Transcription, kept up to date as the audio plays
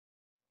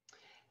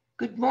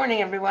Good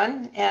morning,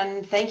 everyone,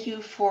 and thank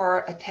you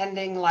for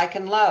attending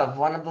Lichen Love,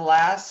 one of the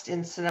last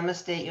in Sonoma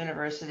State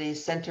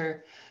University's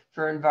Center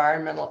for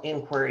Environmental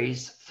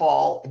Inquiry's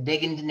Fall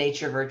Dig into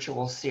Nature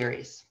virtual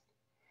series.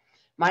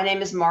 My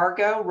name is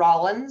Margot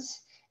Rollins,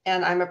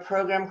 and I'm a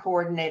program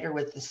coordinator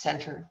with the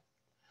center.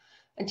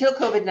 Until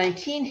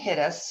COVID-19 hit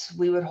us,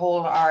 we would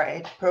hold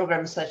our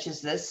programs such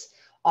as this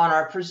on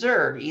our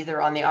preserve,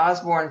 either on the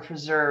Osborne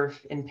Preserve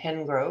in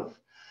Penn Grove,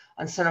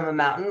 on Sonoma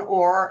Mountain,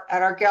 or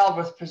at our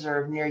Galbraith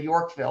Preserve near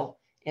Yorkville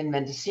in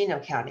Mendocino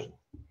County.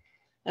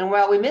 And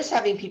while we miss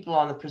having people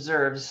on the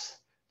preserves,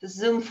 the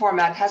Zoom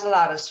format has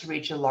allowed us to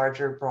reach a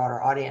larger,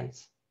 broader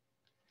audience.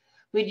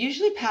 We'd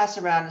usually pass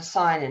around a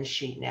sign-in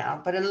sheet now,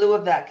 but in lieu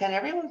of that, can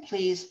everyone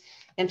please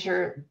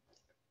enter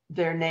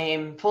their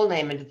full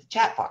name into the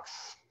chat box?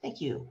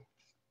 Thank you.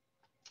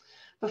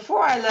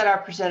 Before I let our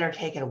presenter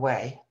take it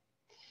away,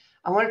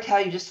 I want to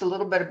tell you just a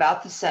little bit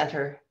about the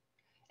center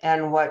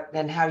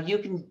and how you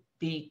can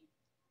be.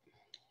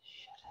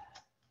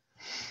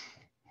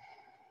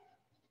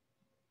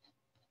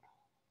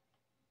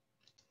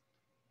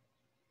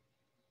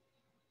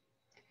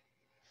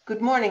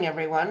 Good morning,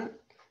 everyone.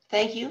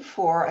 Thank you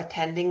for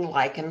attending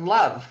Lichen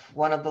Love,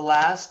 one of the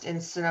last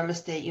in Sonoma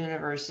State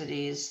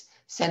University's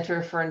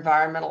Center for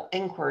Environmental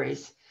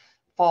Inquiry's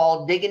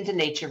Fall Dig into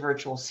Nature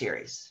virtual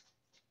series.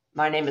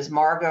 My name is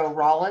Margot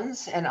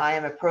Rollins, and I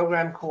am a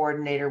program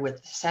coordinator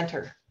with the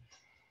center.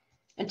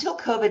 Until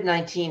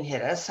COVID-19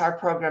 hit us, our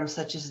programs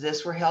such as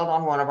this were held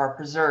on one of our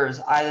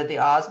preserves, either the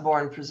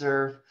Osborne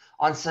Preserve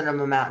on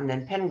Sonoma Mountain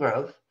in Penn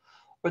Grove,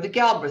 or the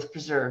Galbraith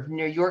Preserve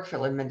near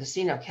Yorkville in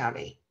Mendocino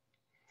County.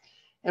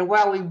 And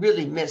while we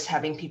really miss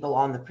having people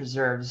on the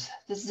preserves,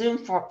 the Zoom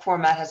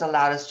format has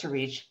allowed us to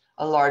reach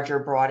a larger,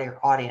 broader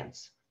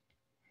audience.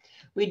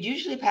 We'd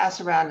usually pass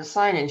around a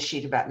sign-in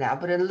sheet about now,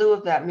 but in lieu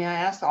of that, may I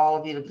ask all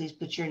of you to please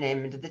put your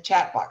name into the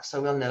chat box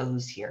so we'll know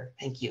who's here.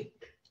 Thank you.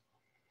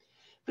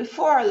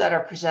 Before I let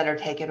our presenter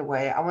take it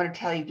away, I want to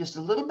tell you just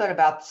a little bit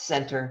about the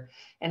center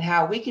and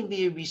how we can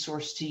be a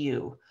resource to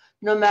you,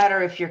 no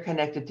matter if you're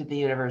connected to the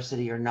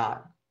university or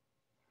not.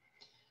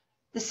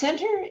 The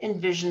center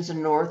envisions a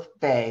North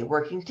Bay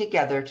working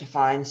together to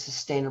find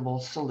sustainable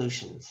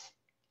solutions,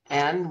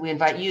 and we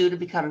invite you to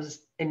become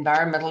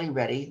environmentally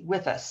ready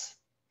with us.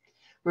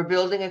 We're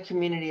building a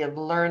community of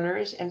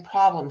learners and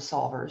problem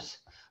solvers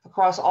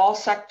across all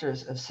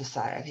sectors of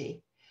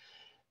society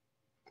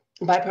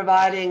by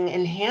providing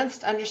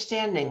enhanced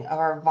understanding of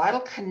our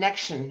vital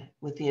connection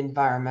with the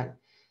environment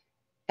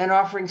and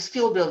offering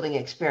skill building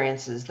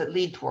experiences that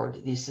lead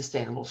toward these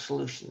sustainable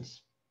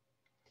solutions.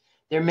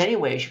 There are many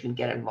ways you can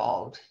get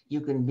involved.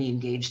 You can be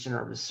engaged in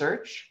our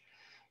research.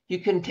 You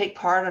can take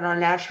part in our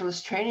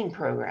naturalist training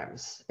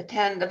programs,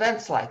 attend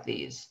events like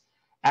these,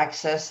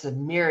 access the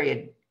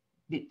myriad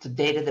of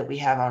data that we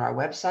have on our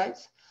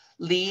websites,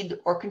 lead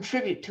or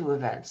contribute to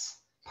events,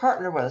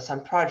 partner with us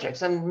on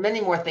projects, and many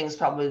more things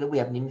probably that we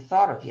haven't even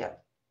thought of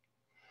yet.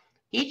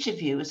 Each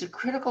of you is a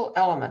critical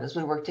element as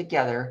we work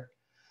together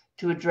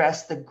to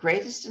address the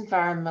greatest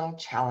environmental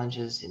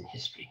challenges in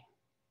history.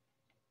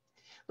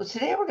 Well,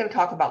 today we're going to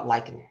talk about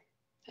lichen,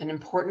 an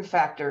important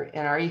factor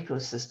in our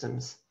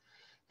ecosystems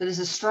that is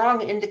a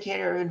strong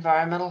indicator of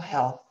environmental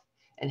health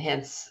and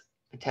hence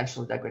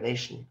potential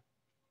degradation.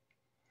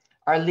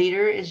 Our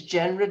leader is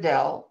Jen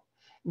Riddell.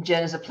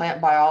 Jen is a plant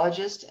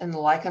biologist and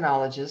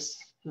lichenologist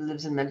who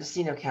lives in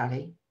Mendocino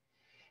County.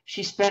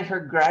 She spent her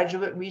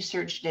graduate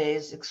research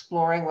days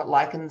exploring what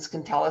lichens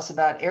can tell us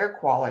about air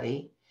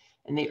quality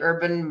in the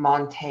urban,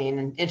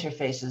 montane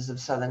interfaces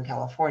of Southern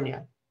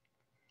California.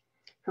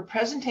 Her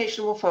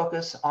presentation will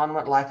focus on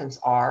what lichens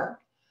are,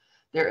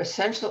 their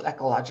essential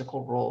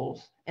ecological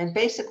roles, and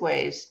basic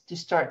ways to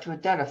start to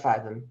identify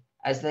them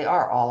as they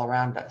are all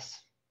around us.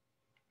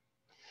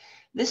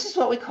 This is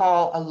what we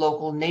call a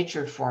local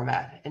nature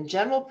format, and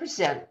Jen will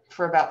present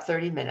for about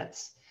 30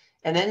 minutes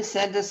and then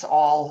send us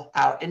all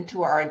out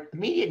into our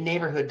immediate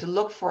neighborhood to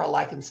look for a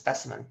lichen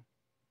specimen.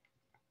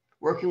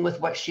 Working with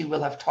what she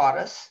will have taught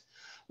us,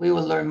 we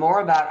will learn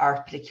more about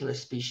our particular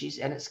species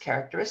and its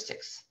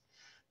characteristics.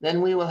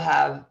 Then we will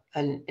have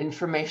an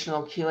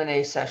informational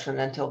Q&A session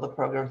until the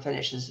program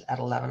finishes at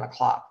 11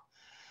 o'clock.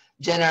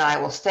 Jen and I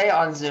will stay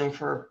on Zoom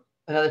for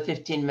another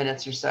 15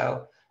 minutes or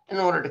so in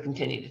order to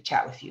continue to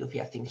chat with you if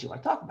you have things you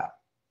want to talk about.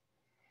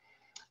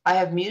 I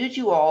have muted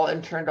you all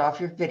and turned off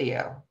your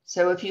video.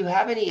 So if you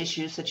have any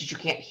issues such as you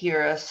can't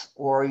hear us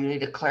or you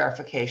need a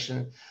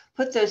clarification,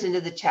 put those into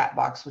the chat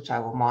box, which I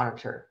will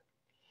monitor.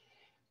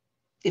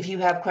 If you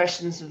have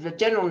questions of a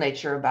general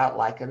nature about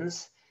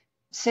lichens,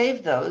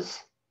 save those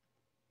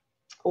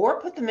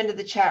or put them into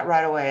the chat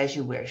right away as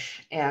you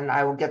wish, and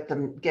I will get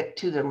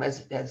to them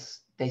as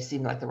they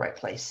seem like the right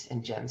place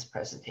in Jen's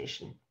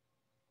presentation.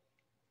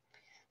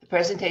 The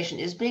presentation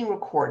is being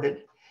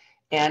recorded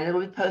and it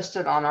will be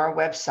posted on our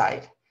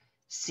website,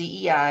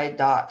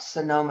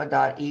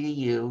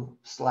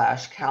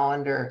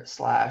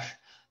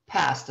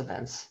 cei.sonoma.edu/calendar/past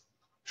events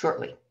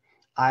shortly.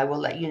 I will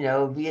let you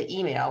know via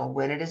email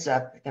when it is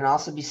up and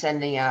also be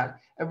sending out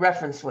a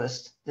reference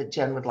list that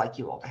Jen would like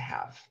you all to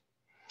have.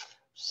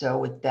 So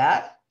with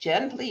that,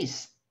 Jen,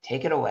 please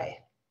take it away.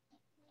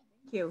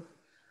 Thank you.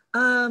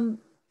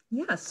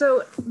 Yeah,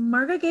 so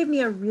Marga gave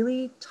me a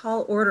really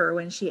tall order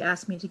when she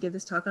asked me to give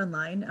this talk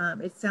online.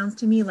 It sounds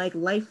to me like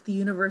life, the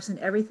universe, and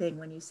everything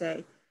when you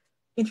say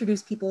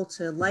introduce people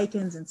to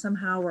lichens and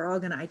somehow we're all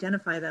going to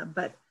identify them.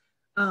 But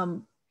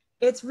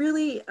it's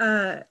really,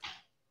 for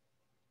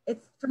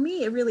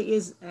me, it really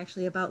is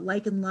actually about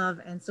lichen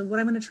love. And so what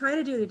I'm going to try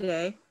to do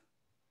today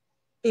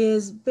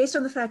is based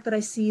on the fact that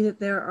I see that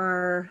there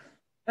are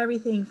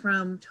everything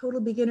from total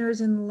beginners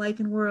in the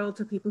lichen world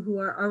to people who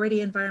are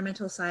already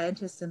environmental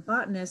scientists and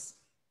botanists,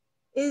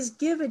 is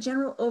give a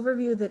general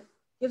overview that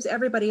gives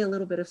everybody a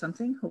little bit of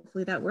something.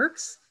 Hopefully that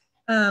works.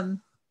 And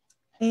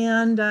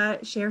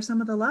share some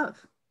of the love.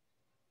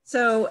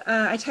 So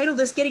I titled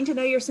this Getting to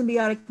Know Your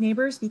Symbiotic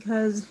Neighbors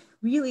because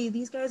really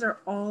these guys are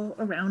all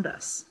around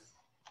us.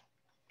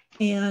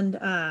 And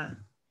I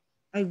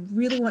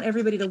really want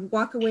everybody to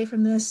walk away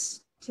from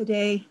this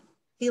today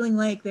feeling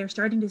like they're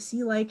starting to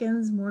see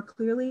lichens more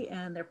clearly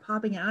and they're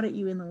popping out at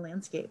you in the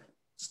landscape.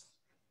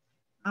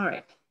 All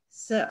right,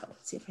 so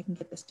let's see if I can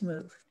get this to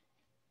move.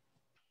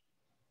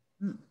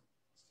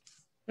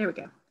 There we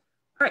go. All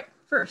right,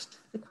 first,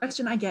 the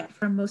question I get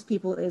from most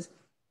people is,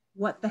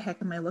 what the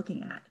heck am I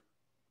looking at?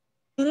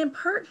 And in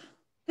part,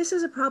 this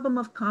is a problem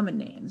of common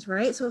names,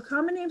 right? So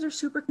common names are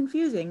super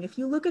confusing. If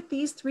you look at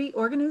these three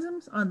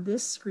organisms on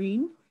this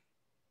screen,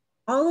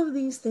 all of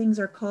these things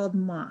are called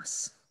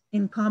moss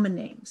in common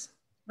names,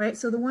 right?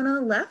 So the one on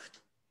the left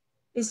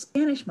is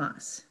Spanish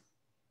moss.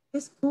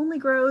 This only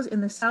grows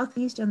in the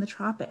southeast and the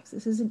tropics.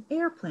 This is an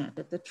air plant.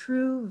 It's a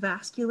true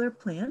vascular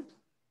plant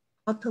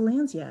called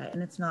Tillandsia,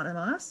 and it's not a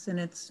moss, and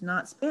it's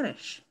not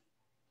Spanish,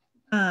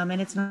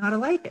 and it's not a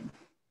lichen.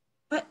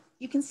 But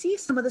you can see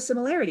some of the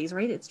similarities,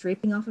 right? It's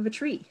draping off of a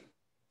tree.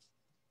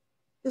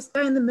 This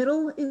guy in the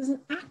middle is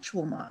an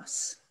actual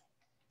moss.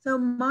 So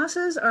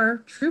mosses are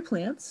true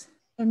plants.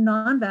 They're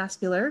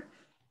non-vascular.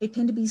 They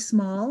tend to be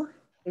small.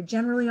 They're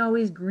generally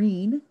always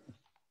green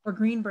or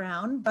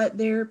green-brown, but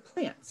they're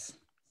plants.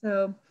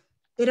 So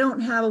they don't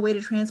have a way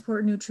to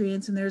transport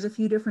nutrients, and there's a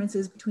few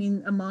differences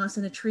between a moss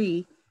and a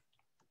tree,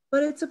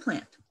 but it's a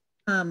plant.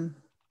 A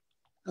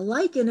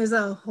lichen is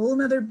a whole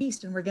nother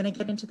beast, and we're going to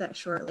get into that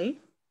shortly.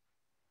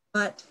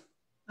 But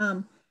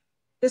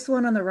this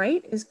one on the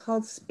right is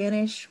called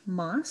Spanish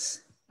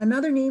moss.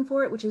 Another name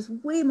for it, which is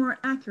way more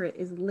accurate,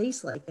 is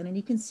lace lichen, and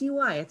you can see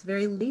why. It's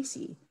very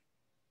lacy.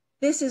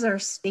 This is our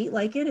state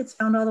lichen. It's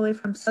found all the way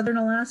from southern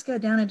Alaska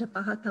down into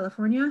Baja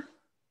California,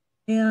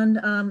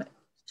 and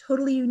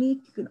totally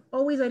unique. You can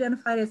always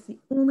identify it as the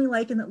only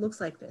lichen that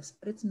looks like this,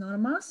 but it's not a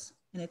moss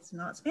and it's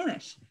not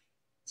Spanish.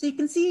 So you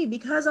can see,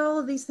 because all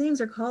of these things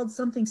are called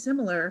something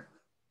similar,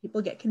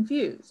 people get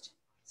confused.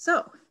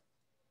 So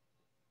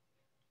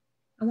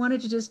I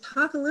wanted to just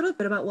talk a little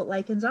bit about what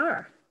lichens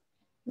are.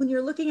 When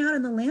you're looking out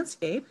in the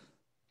landscape,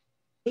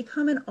 they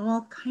come in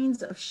all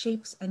kinds of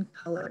shapes and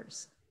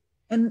colors.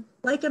 And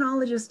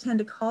lichenologists tend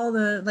to call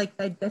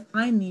they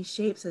define these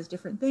shapes as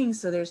different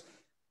things. So there's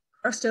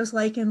crustose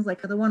lichens,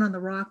 like the one on the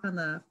rock on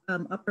the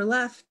upper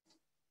left.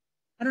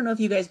 I don't know if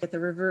you guys get the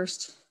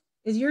reversed.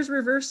 Is yours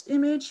reversed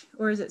image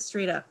or is it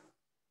straight up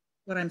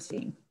what I'm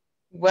seeing?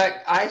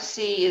 What I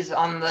see is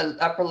on the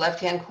upper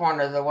left-hand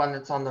corner, the one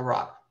that's on the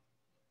rock.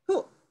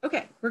 Cool.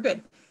 Okay, we're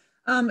good.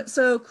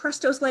 So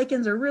crustose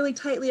lichens are really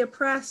tightly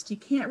oppressed. You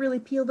can't really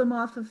peel them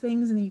off of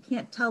things, and you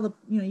can't tell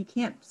you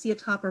can't see a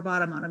top or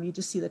bottom on them. You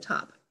just see the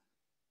top.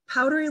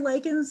 Powdery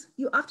lichens,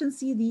 you often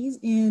see these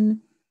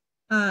in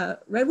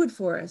redwood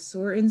forests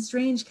or in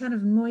strange kind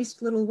of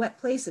moist little wet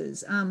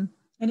places.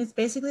 And it's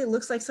basically, it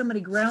looks like somebody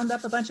ground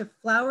up a bunch of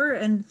flour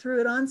and threw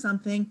it on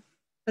something,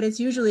 but it's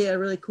usually a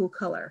really cool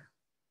color.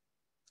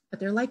 But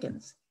they're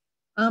lichens.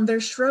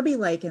 There's shrubby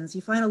lichens.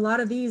 You find a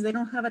lot of these, they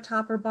don't have a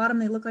top or bottom.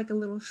 They look like a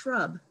little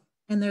shrub,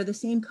 and they're the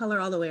same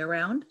color all the way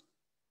around.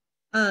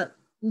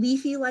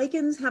 Leafy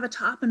lichens have a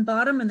top and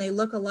bottom, and they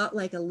look a lot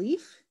like a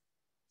leaf.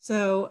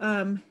 So,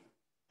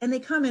 and they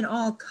come in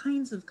all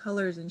kinds of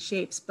colors and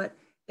shapes, but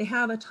they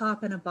have a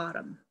top and a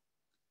bottom.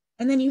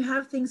 And then you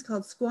have things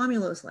called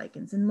squamulose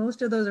lichens, and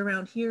most of those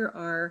around here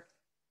are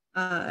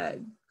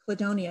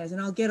cladonias,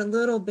 and I'll get a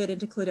little bit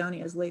into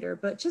cladonias later,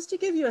 but just to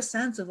give you a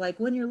sense of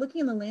like when you're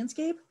looking in the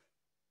landscape,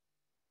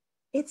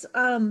 it's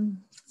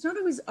not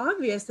always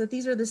obvious that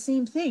these are the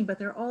same thing, but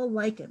they're all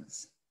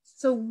lichens.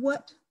 So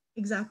what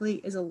exactly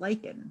is a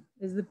lichen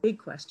is the big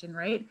question,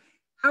 right?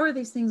 How are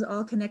these things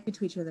all connected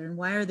to each other, and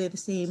why are they the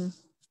same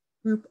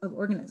group of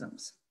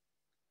organisms?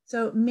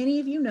 So many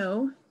of you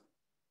know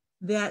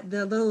that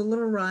the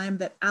little rhyme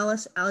that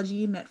Alice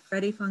algae met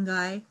Freddy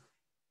fungi,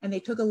 and they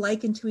took a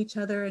lichen to each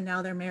other, and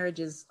now their marriage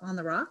is on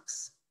the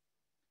rocks.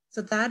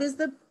 So that is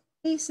the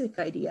basic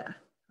idea,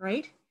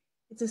 right?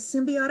 It's a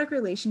symbiotic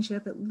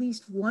relationship, at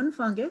least one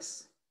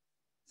fungus,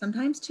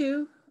 sometimes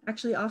two,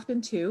 actually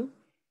often two,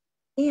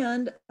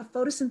 and a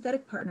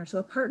photosynthetic partner. So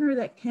a partner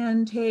that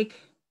can take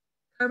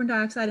carbon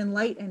dioxide and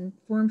light and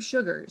form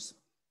sugars.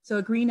 So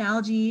a green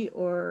algae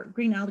or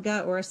green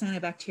alga or a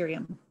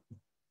cyanobacterium.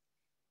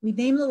 We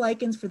name the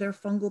lichens for their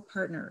fungal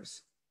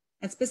partners.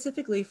 and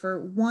specifically for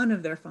one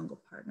of their fungal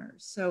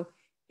partners. So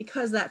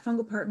because that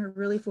fungal partner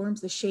really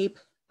forms the shape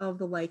of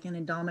the lichen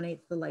and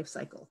dominates the life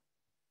cycle.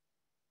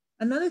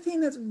 Another thing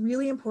that's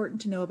really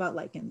important to know about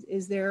lichens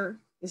is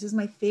this is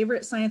my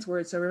favorite science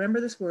word, so remember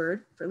this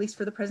word, for at least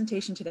for the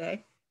presentation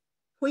today,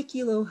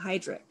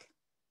 poikilohydric.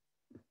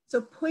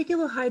 So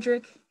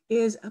poikilohydric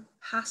is a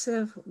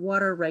passive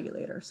water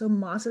regulator. So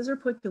mosses are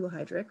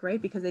poikilohydric,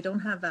 right? Because they don't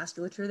have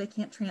vasculature, they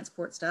can't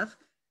transport stuff.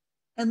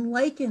 And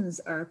lichens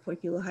are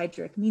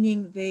poikilohydric,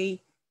 meaning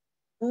they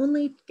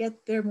only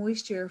get their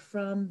moisture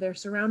from their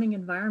surrounding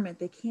environment.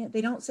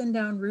 They don't send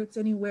down roots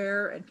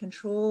anywhere and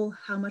control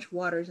how much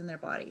water is in their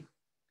body.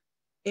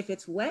 If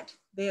it's wet,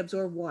 they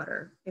absorb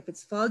water. If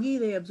it's foggy,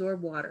 they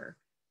absorb water.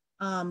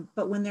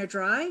 But when they're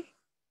dry,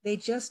 they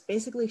just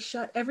basically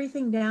shut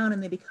everything down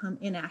and they become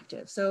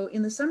inactive. So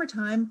in the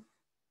summertime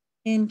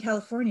in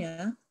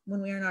California,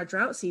 when we're in our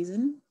drought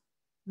season,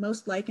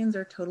 most lichens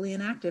are totally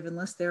inactive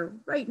unless they're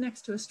right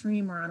next to a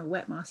stream or on a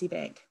wet mossy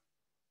bank.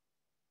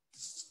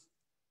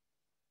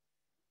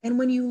 And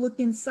when you look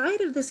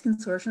inside of this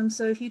consortium,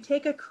 so if you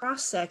take a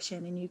cross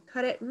section and you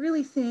cut it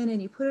really thin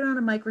and you put it on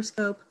a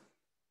microscope,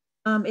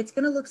 it's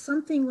going to look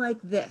something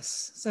like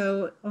this.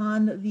 So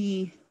on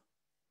the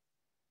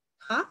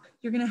top,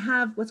 you're going to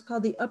have what's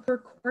called the upper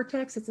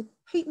cortex. It's a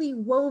tightly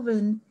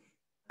woven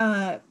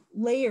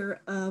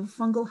layer of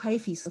fungal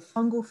hyphae, so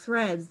fungal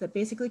threads that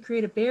basically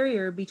create a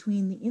barrier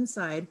between the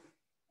inside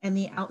and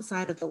the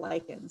outside of the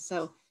lichen.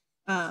 So,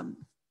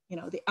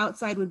 the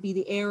outside would be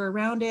the air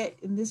around it,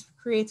 and this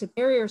creates a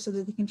barrier so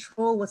that they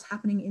control what's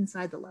happening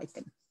inside the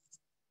lichen.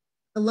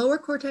 The lower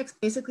cortex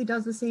basically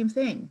does the same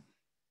thing.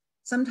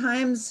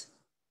 Sometimes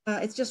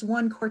it's just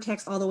one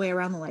cortex all the way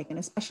around the lichen,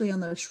 especially on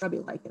those shrubby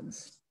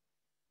lichens.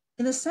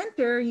 In the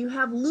center, you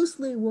have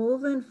loosely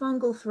woven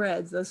fungal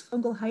threads, those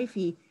fungal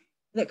hyphae,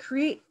 that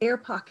create air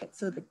pockets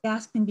so that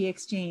gas can be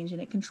exchanged,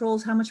 and it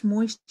controls how much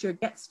moisture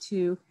gets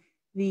to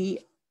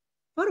the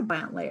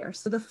photobiont layer.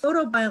 So the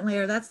photobiont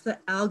layer, that's the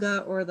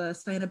alga or the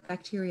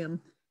cyanobacterium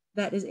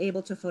that is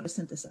able to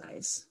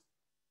photosynthesize.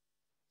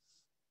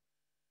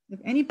 If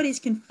anybody's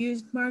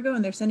confused, Margot,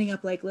 and they're sending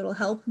up like little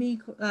help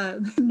me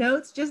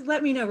notes, just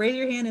let me know. Raise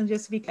your hand and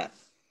just speak up.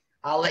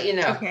 I'll let you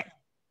know.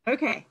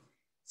 Okay.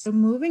 So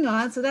moving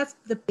on. So that's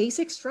the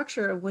basic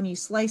structure of when you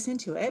slice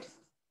into it.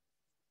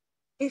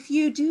 If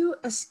you do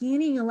a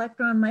scanning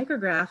electron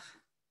micrograph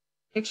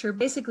picture,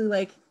 basically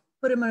like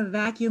put them in a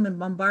vacuum and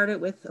bombard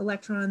it with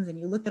electrons and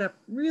you look it up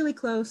really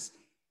close,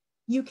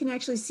 you can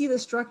actually see the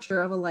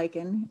structure of a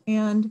lichen.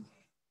 And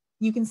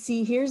you can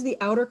see here's the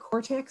outer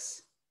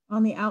cortex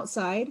on the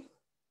outside.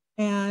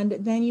 And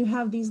then you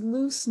have these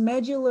loose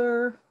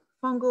medular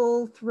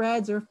fungal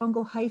threads or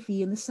fungal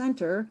hyphae in the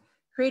center,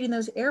 creating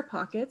those air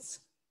pockets.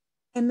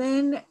 And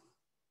then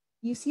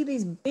you see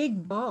these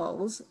big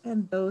balls,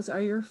 and those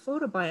are your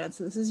photobionts.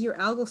 So this is your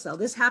algal cell.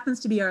 This happens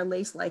to be our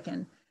lace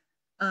lichen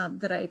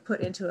that I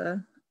put into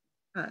a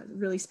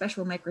really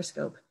special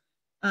microscope.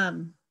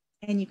 And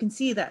you can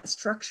see that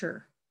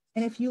structure.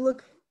 And if you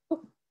look,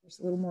 there's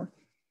a little more.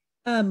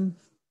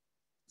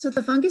 So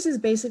the fungus is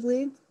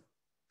basically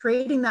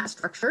creating that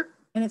structure,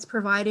 and it's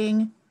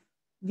providing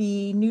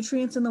the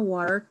nutrients in the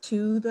water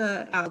to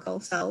the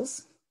algal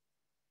cells.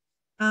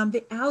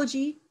 The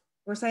algae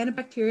or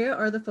cyanobacteria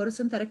are the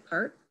photosynthetic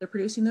part. They're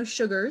producing those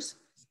sugars.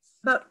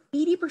 About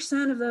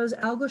 80% of those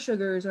algal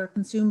sugars are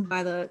consumed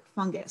by the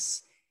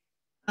fungus.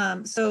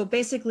 So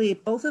basically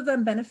both of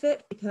them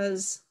benefit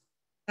because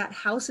that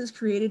house is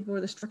created,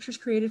 or the structure is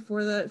created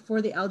for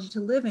the algae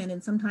to live in.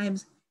 And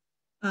sometimes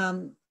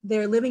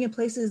they're living in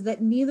places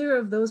that neither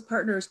of those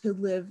partners could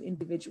live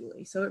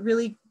individually. So it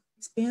really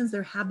expands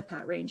their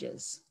habitat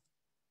ranges.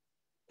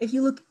 If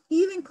you look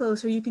even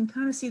closer, you can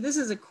kind of see, this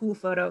is a cool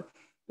photo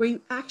where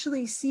you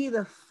actually see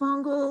the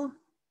fungal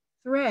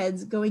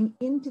threads going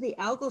into the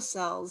algal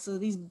cells. So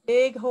these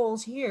big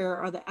holes here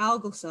are the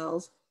algal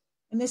cells.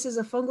 And this is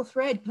a fungal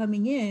thread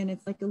coming in.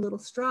 It's like a little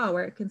straw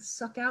where it can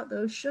suck out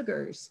those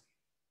sugars.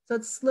 So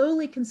it's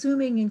slowly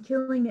consuming and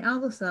killing the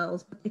algal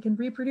cells, but they can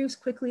reproduce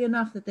quickly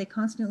enough that they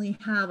constantly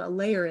have a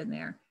layer in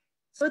there.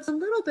 So it's a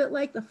little bit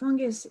like the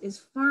fungus is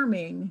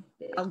farming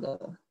the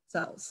algal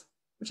cells,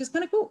 which is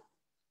kind of cool.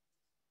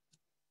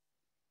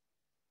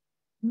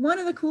 One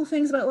of the cool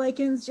things about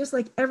lichens, just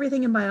like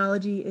everything in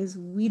biology, is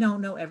we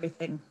don't know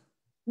everything.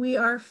 We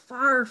are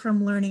far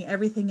from learning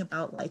everything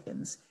about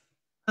lichens.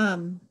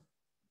 About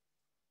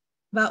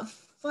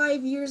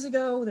 5 years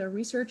ago, the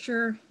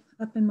researcher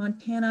up in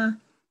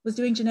Montana was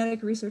doing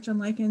genetic research on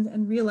lichens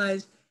and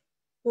realized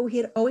what we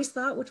had always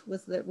thought, which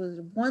was that was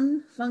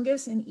one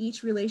fungus in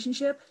each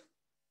relationship,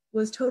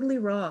 was totally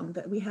wrong.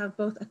 That we have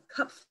both a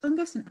cup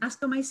fungus, an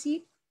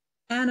ascomycete,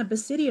 and a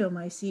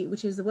basidiomycete,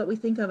 which is what we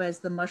think of as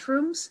the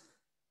mushrooms,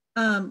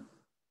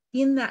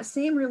 in that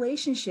same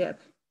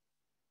relationship.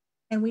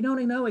 And we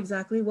don't know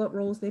exactly what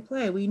roles they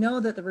play. We know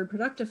that the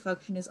reproductive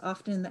function is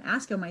often the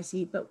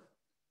ascomycete, but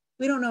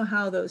we don't know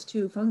how those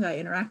two fungi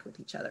interact with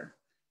each other.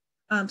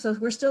 So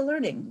we're still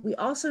learning. We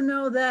also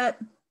know that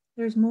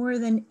there's more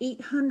than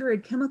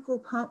 800 chemical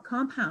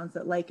compounds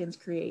that lichens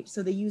create.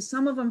 So they use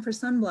some of them for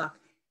sunblock,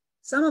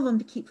 some of them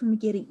to keep from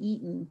getting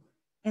eaten,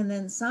 and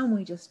then some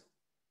we just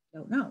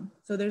don't know.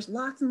 So there's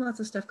lots and lots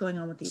of stuff going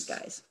on with these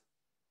guys.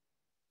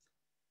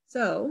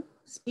 So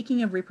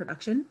speaking of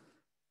reproduction,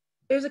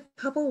 there's a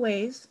couple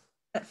ways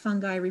that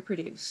fungi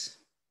reproduce.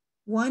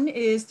 One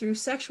is through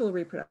sexual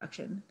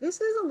reproduction.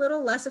 This is a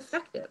little less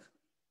effective.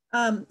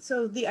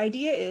 So the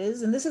idea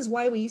is, and this is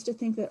why we used to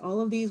think that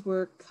all of these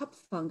were cup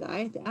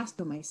fungi, the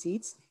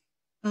ascomycetes,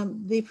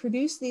 they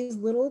produce these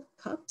little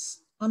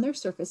cups on their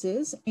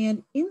surfaces,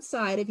 and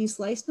inside, if you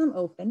slice them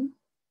open,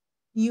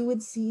 you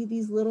would see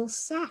these little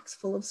sacs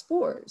full of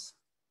spores.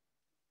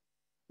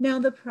 Now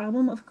the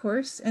problem, of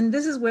course, and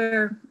this is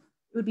where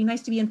it would be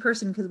nice to be in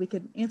person because we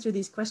could answer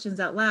these questions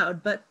out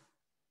loud, but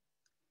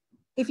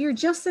if you're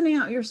just sending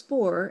out your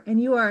spore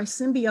and you are a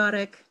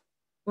symbiotic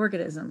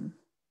organism,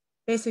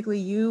 basically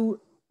you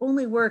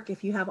only work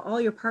if you have all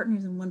your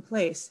partners in one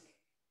place,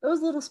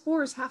 those little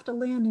spores have to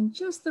land in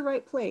just the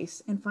right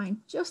place and find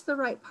just the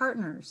right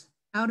partners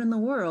out in the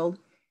world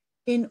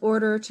in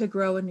order to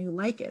grow a new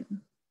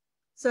lichen.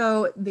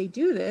 So they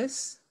do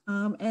this,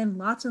 and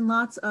lots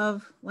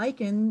of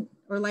lichen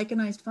or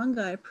lichenized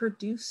fungi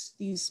produce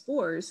these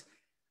spores,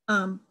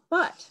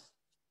 but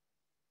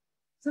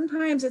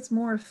sometimes it's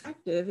more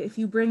effective if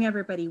you bring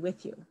everybody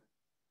with you.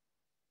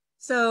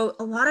 So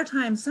a lot of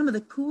times, some of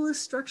the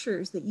coolest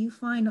structures that you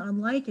find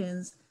on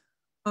lichens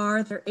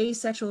are their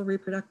asexual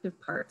reproductive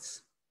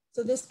parts.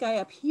 So this guy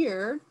up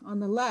here on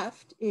the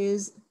left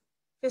is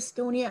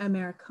Fisconia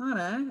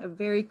americana, a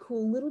very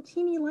cool little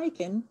teeny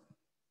lichen.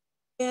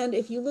 And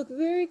if you look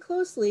very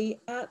closely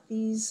at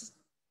these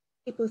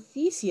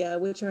apothecia,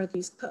 which are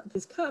these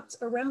cups,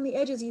 around the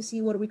edges, you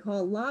see what we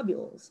call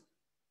lobules.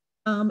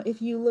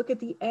 If you look at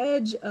the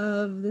edge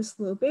of this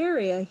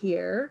lobaria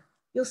here,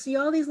 you'll see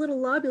all these little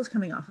lobules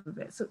coming off of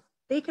it. So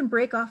they can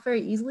break off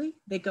very easily.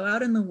 They go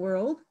out in the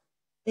world,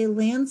 they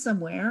land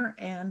somewhere,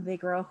 and they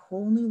grow a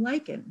whole new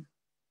lichen.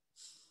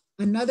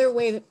 Another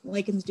way that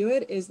lichens do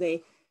it is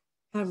they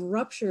have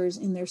ruptures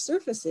in their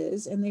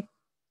surfaces, and they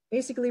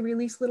basically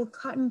release little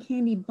cotton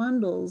candy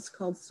bundles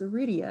called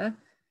ceridia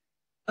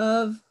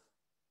of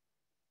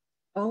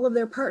all of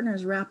their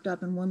partners wrapped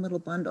up in one little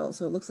bundle.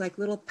 So it looks like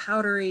little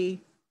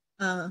powdery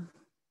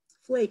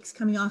flakes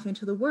coming off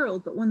into the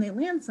world, but when they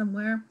land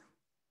somewhere,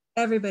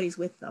 everybody's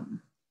with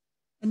them.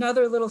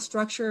 Another little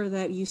structure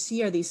that you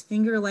see are these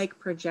finger-like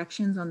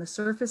projections on the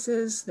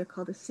surfaces. They're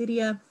called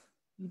ascidia.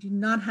 You do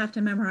not have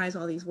to memorize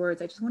all these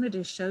words. I just wanted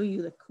to show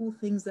you the cool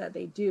things that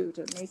they do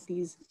to make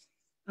these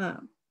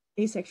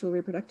asexual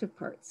reproductive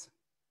parts.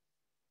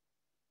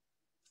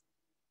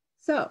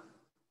 So,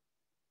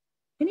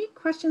 any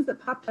questions that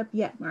popped up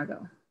yet,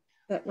 Margot,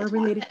 that were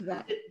related to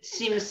that? It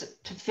seems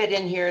to fit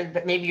in here,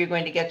 but maybe you're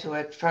going to get to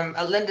it. From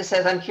Linda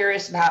says, I'm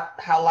curious about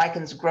how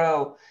lichens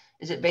grow.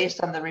 Is it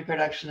based on the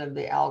reproduction of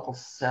the algal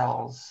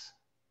cells?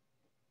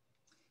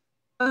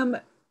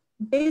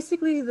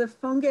 Basically, the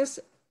fungus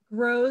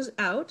grows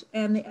out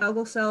and the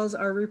algal cells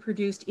are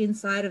reproduced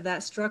inside of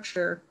that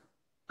structure.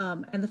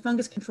 And the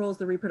fungus controls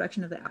the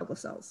reproduction of the algal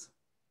cells.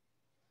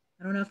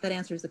 I don't know if that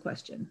answers the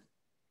question.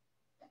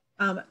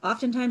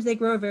 Oftentimes they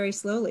grow very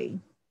slowly.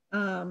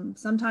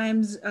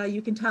 Sometimes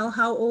you can tell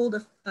how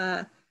old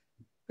a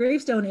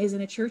gravestone is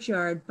in a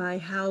churchyard by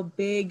how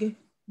big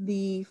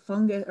the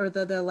fungus or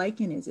the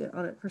lichen is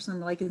for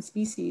some lichen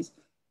species.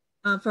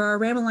 For our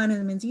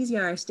Ramelinum menziesii,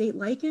 our state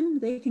lichen,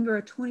 they can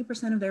grow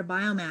 20% of their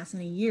biomass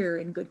in a year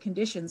in good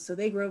conditions. So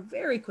they grow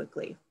very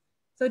quickly.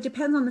 So it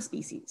depends on the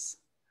species.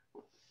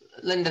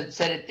 Linda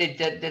said it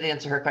did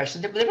answer her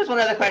question. There was one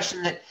other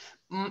question that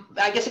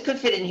I guess it could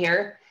fit in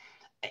here.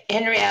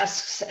 Henry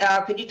asks,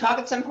 could you talk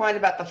at some point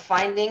about the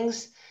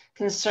findings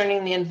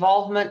concerning the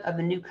involvement of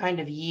a new kind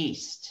of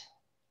yeast?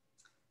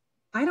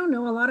 I don't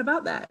know a lot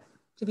about that,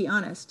 to be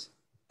honest.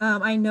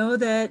 I know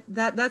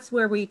that's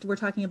where we're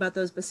talking about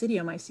those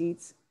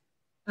basidiomycetes.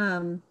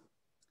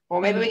 Well,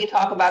 maybe we can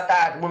talk about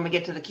that when we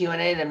get to the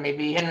Q&A, then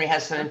maybe Henry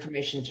has some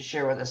information to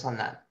share with us on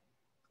that.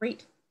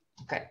 Great.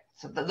 Okay,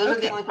 so those are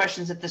the only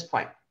questions at this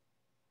point.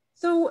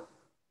 So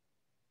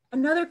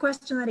another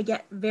question that I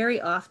get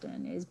very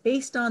often is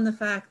based on the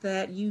fact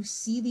that you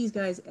see these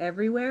guys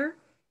everywhere,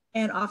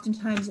 and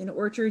oftentimes in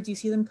orchards, you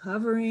see them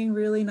covering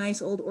really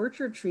nice old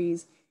orchard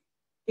trees,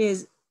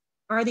 is,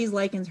 are these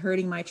lichens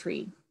hurting my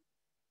tree?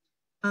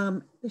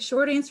 The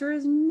short answer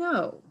is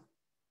no.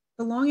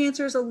 The long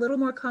answer is a little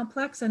more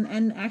complex,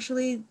 and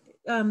actually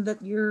that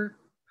you're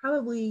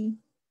probably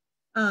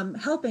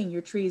helping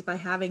your trees by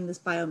having this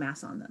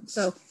biomass on them.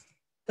 So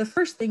the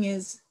first thing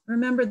is,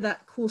 remember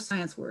that cool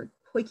science word,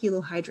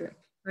 poikilohydric,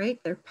 right?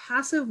 They're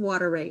passive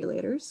water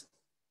regulators,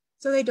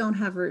 so they don't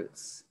have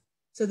roots.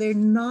 So they're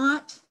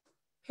not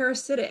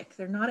parasitic.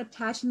 They're not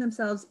attaching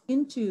themselves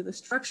into the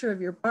structure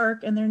of your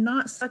bark, and they're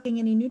not sucking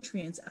any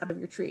nutrients out of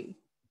your tree.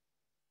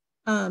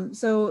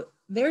 So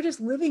they're just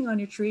living on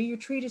your tree. Your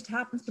tree just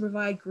happens to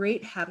provide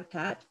great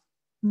habitat.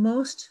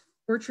 Most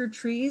orchard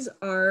trees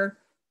are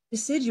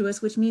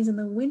deciduous, which means in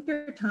the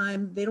winter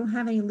time, they don't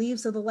have any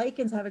leaves. So the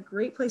lichens have a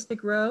great place to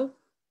grow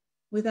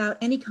without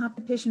any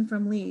competition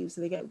from leaves.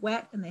 So they get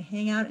wet and they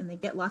hang out and they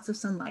get lots of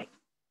sunlight.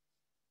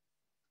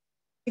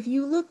 If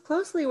you look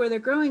closely where they're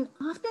growing,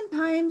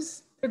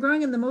 oftentimes they're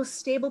growing in the most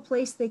stable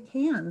place they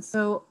can.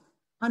 So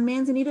on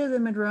Manzanita, the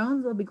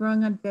madrones, they'll be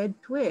growing on dead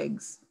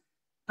twigs.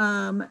 They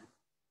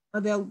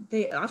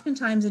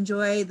oftentimes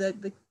enjoy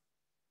the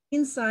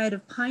inside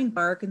of pine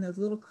bark and those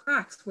little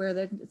cracks where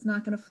it's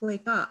not going to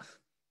flake off.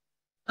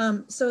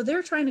 So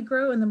they're trying to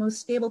grow in the most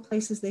stable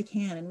places they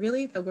can, and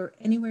really they'll grow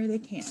anywhere they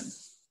can.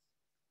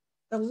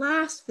 The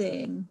last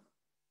thing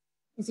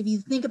is, if you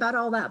think about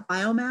all that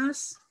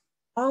biomass,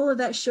 all of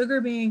that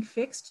sugar being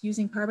fixed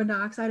using carbon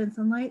dioxide and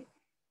sunlight,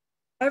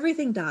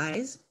 everything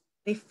dies,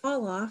 they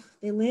fall off,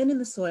 they land in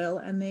the soil,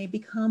 and they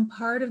become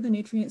part of the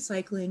nutrient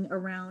cycling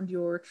around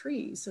your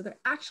trees. So they're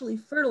actually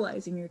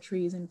fertilizing your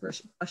trees and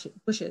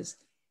bushes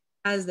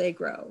as they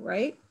grow,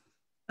 right?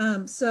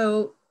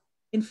 So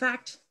in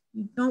fact,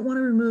 you don't want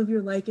to remove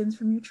your lichens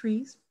from your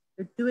trees.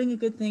 They're doing a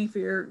good thing for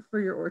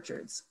your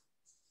orchards.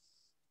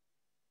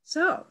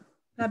 So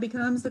that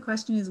becomes the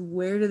question is,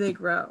 where do they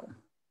grow?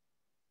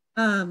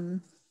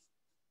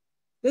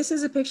 This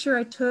is a picture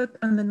I took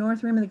on the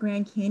north rim of the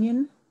Grand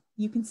Canyon.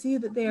 You can see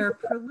that they are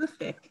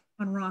prolific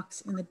on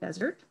rocks in the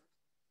desert.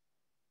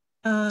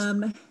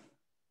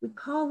 We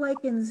call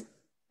lichens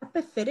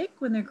epiphytic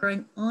when they're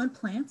growing on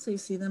plants. So you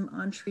see them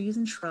on trees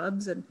and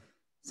shrubs, and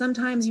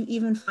sometimes you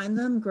even find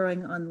them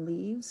growing on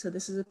leaves. So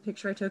this is a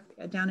picture I took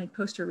down in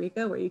Costa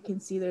Rica where you can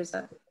see there's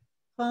a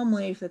palm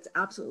leaf that's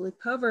absolutely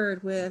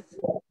covered with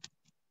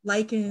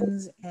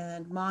lichens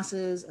and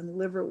mosses and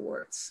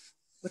liverworts,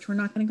 which we're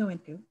not going to go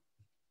into.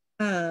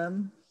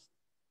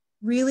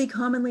 Really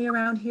commonly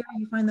around here,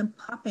 you find them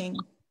popping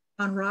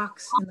on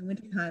rocks in the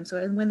wintertime.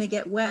 So when they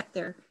get wet,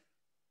 they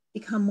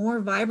become more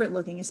vibrant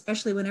looking,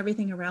 especially when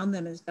everything around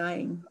them is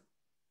dying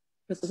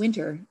with the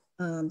winter.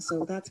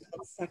 So that's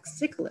called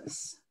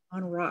saxicolous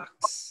on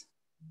rocks.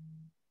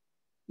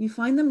 You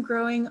find them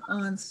growing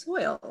on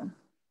soil.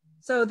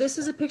 So this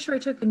is a picture I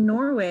took in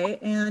Norway,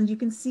 and you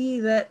can see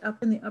that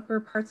up in the upper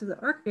parts of the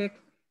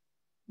Arctic,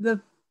 the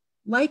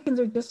lichens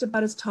are just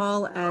about as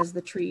tall as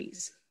the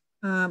trees.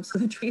 So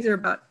the trees are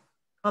about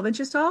 12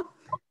 inches tall,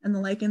 and the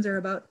lichens are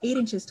about 8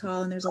 inches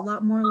tall, and there's a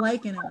lot more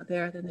lichen out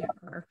there than there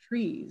are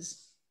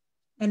trees.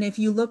 And if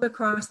you look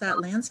across that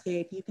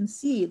landscape, you can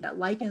see that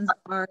lichens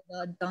are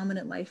the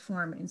dominant life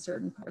form in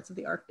certain parts of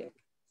the Arctic.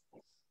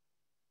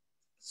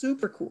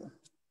 Super cool.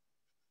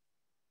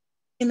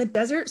 In the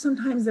desert,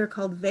 sometimes they're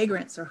called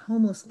vagrants or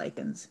homeless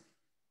lichens.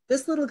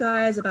 This little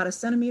guy is about 1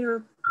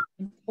 centimeter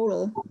in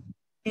total,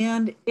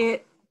 and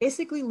it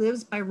basically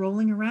lives by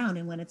rolling around.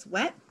 And when it's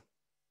wet,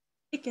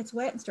 it gets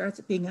wet and starts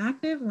being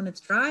active. When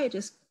it's dry, it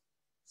just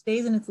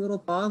stays in its little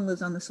ball and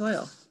lives on the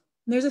soil.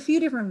 And there's a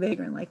few different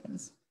vagrant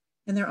lichens,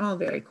 and they're all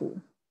very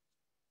cool.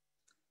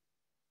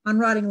 On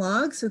rotting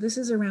logs, so this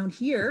is around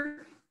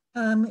here.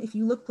 If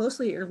you look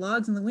closely at your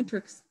logs in the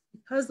winter,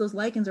 because those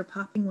lichens are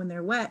popping when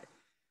they're wet,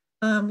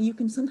 you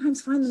can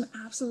sometimes find them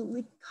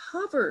absolutely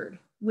covered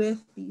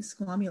with these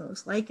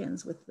squamulose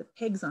lichens with the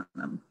pegs on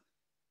them.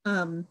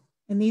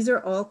 And these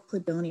are all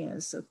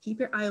cladonias, so keep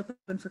your eye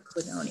open for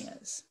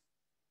cladonias.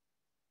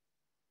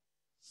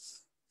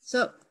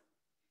 So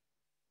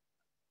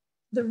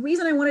the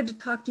reason I wanted to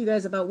talk to you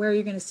guys about where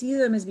you're going to see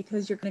them is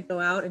because you're going to go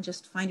out and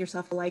just find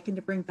yourself a lichen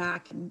to bring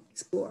back and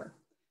explore.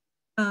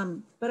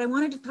 But I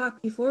wanted to talk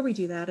before we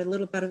do that a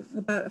little bit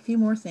about a few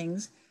more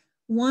things.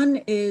 One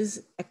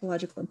is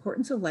ecological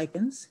importance of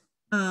lichens.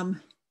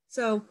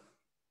 So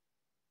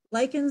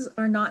lichens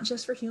are not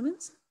just for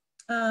humans,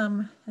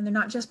 and they're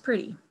not just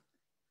pretty.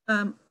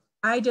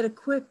 I did a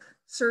quick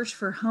search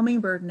for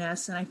hummingbird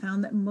nests, and I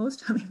found that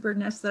most hummingbird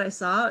nests that I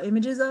saw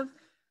images of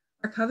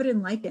are covered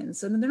in lichens.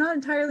 So they're not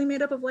entirely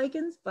made up of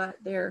lichens, but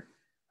they're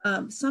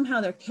somehow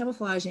they're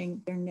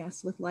camouflaging their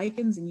nests with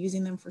lichens and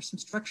using them for some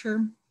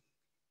structure.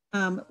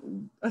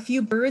 A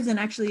few birds, and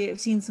actually I've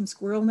seen some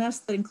squirrel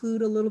nests that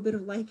include a little bit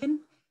of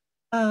lichen.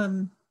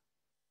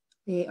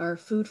 They are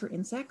food for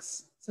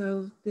insects.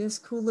 So this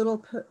cool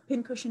little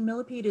pincushion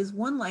millipede is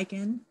one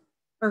lichen,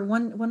 or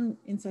one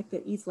insect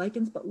that eats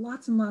lichens, but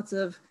lots and lots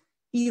of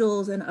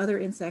beetles and other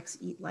insects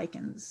eat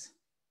lichens.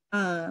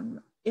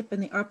 Up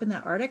in the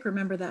Arctic,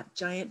 remember that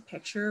giant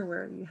picture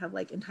where you have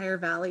like entire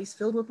valleys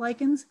filled with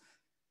lichens?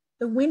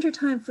 The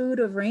wintertime food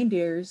of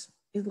reindeers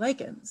is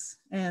lichens.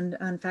 And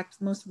in fact,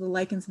 most of the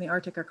lichens in the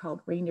Arctic are called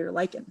reindeer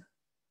lichen.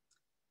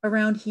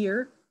 Around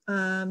here,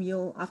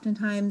 you'll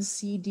oftentimes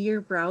see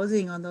deer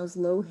browsing on those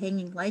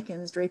low-hanging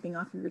lichens draping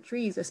off of your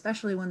trees,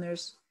 especially when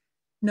there's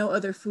no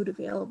other food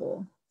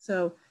available.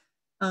 So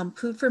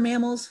food for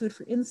mammals, food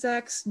for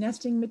insects,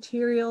 nesting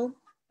material.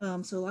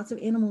 So lots of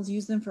animals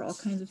use them for all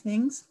kinds of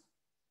things.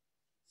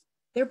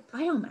 Their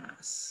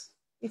biomass.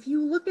 If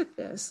you look at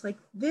this, like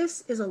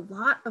this is a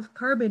lot of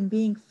carbon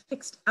being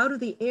fixed out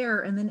of the air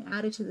and then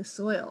added to the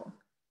soil.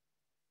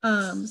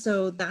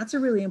 So that's a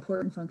really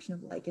important function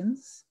of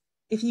lichens.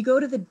 If you go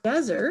to the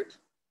desert,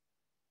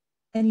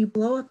 and you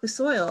blow up the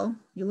soil,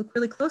 you look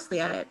really closely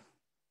at it,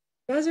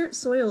 desert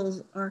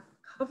soils are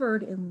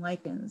covered in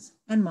lichens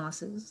and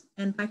mosses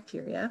and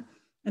bacteria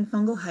and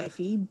fungal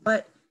hyphae,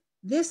 but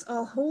this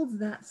all holds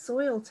that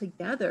soil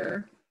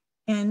together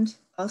and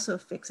also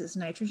fixes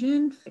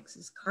nitrogen,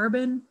 fixes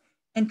carbon,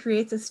 and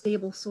creates a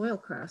stable soil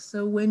crust.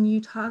 So when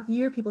you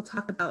hear people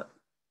talk about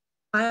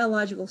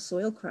biological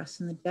soil crusts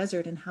in the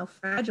desert and how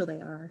fragile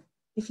they are,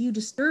 if you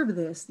disturb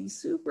this, these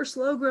super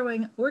slow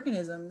growing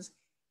organisms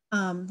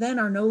then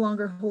are no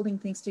longer holding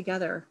things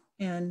together,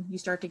 and you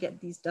start to get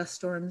these dust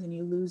storms and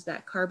you lose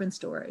that carbon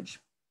storage.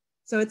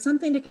 So it's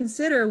something to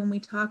consider when we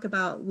talk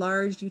about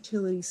large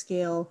utility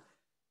scale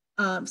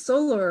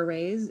solar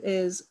arrays,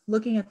 is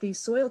looking at these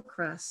soil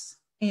crusts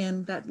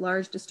and that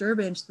large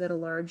disturbance that a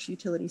large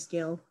utility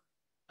scale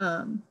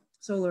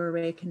solar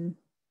array can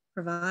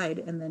provide,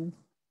 and then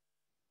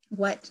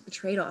what the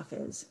trade-off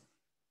is.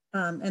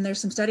 And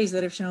there's some studies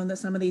that have shown that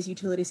some of these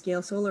utility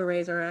scale solar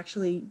arrays are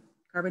actually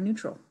carbon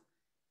neutral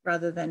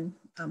rather than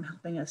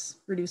helping us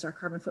reduce our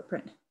carbon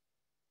footprint.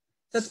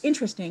 So it's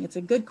interesting. It's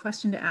a good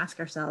question to ask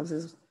ourselves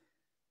is,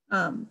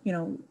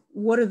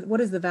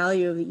 what is the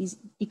value of these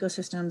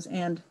ecosystems,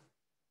 and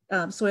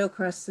soil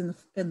crusts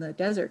in the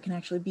desert can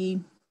actually be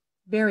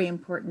very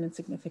important and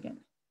significant.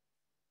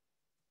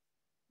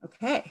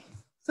 Okay,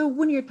 so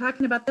when you're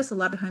talking about this, a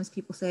lot of times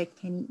people say,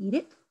 can you eat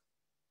it?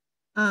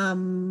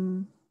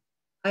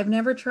 I've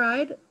never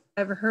tried.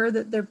 I've heard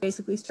that they're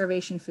basically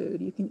starvation food.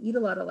 You can eat a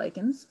lot of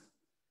lichens.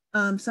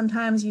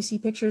 Sometimes you see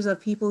pictures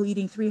of people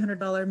eating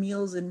 $300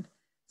 meals in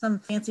some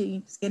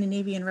fancy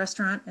Scandinavian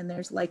restaurant and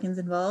there's lichens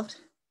involved.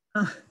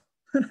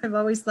 But I've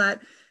always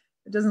thought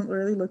it doesn't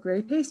really look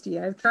very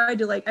tasty. I've tried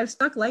to I've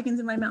stuck lichens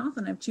in my mouth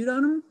and I've chewed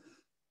on them.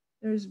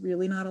 There's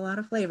really not a lot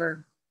of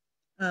flavor.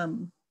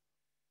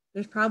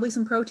 There's probably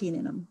some protein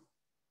in them.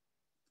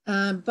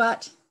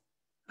 But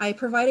I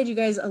provided you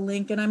guys a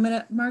link,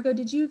 and Margot,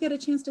 did you get a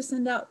chance to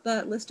send out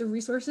that list of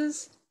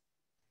resources?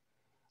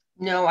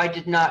 No, I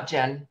did not,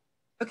 Jen.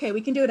 Okay,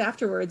 we can do it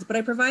afterwards, but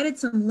I provided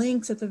some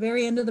links at the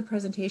very end of the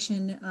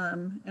presentation,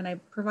 and I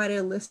provided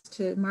a list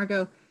to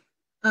Margot.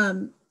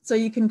 So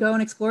you can go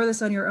and explore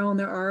this on your own.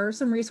 There are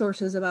some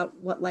resources about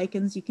what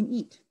lichens you can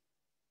eat.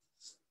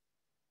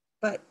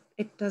 But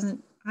it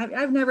doesn't,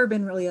 I've never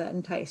been really that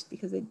enticed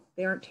because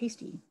they aren't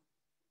tasty.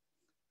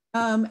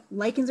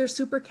 Lichens are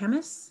super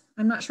chemists.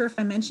 I'm not sure if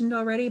I mentioned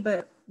already,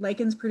 but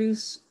lichens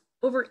produce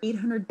over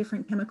 800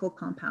 different chemical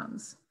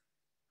compounds.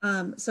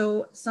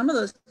 So some of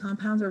those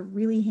compounds are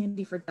really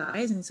handy for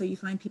dyes, and so you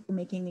find people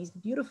making these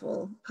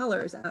beautiful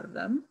colors out of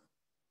them.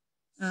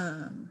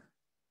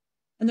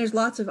 And there's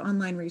lots of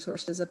online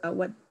resources about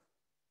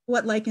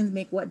what lichens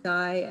make what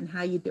dye and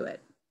how you do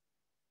it.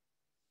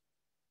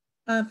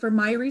 For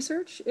my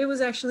research, it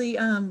was actually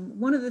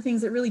one of the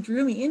things that really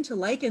drew me into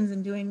lichens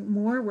and doing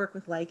more work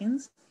with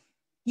lichens.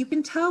 You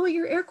can tell what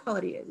your air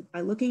quality is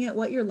by looking at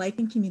what your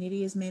lichen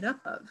community is made up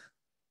of.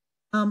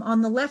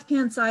 On the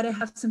left-hand side, I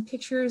have some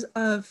pictures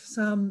of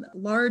some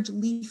large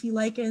leafy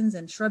lichens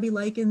and shrubby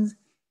lichens.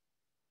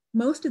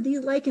 Most of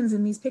these lichens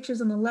in these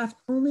pictures on the left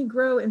only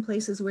grow in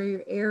places where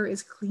your air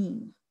is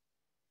clean.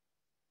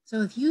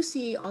 So if you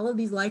see all of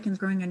these lichens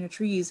growing on your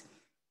trees,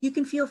 you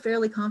can feel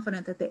fairly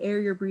confident that the air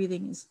you're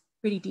breathing is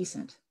pretty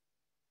decent.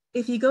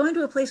 If you go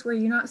into a place where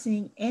you're not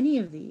seeing any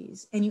of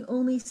these and you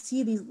only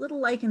see these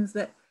little lichens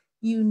that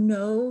you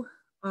know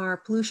are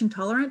pollution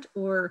tolerant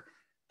or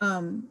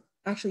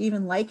actually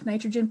even like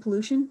nitrogen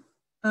pollution,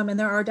 and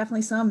there are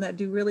definitely some that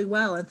do really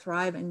well and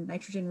thrive in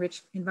nitrogen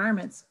rich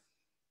environments,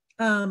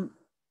 then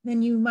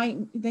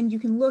you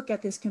can look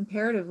at this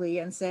comparatively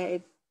and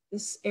say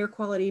this air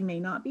quality may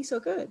not be so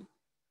good.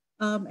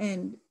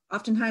 And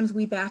oftentimes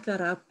we back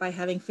that up by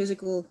having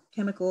physical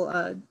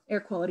chemical air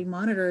quality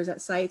monitors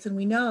at sites, and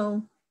we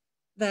know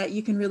that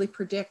you can really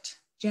predict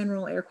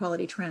general air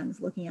quality trends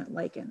looking at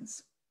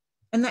lichens.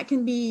 And that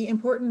can be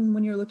important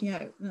when you're looking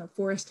at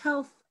forest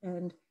health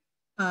and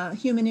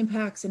human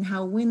impacts and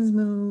how winds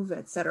move,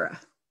 et cetera.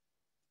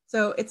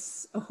 So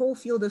it's a whole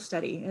field of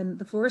study, and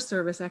the Forest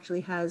Service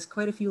actually has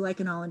quite a few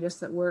lichenologists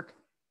that work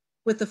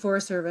with the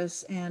Forest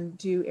Service and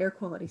do air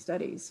quality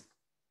studies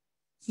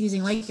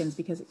using lichens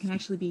because it can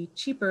actually be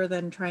cheaper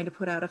than trying to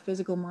put out a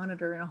physical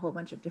monitor in a whole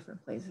bunch of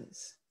different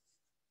places.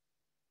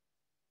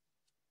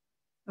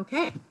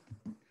 Okay,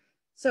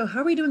 so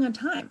how are we doing on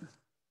time?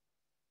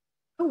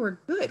 Oh, we're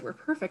good, we're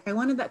perfect. I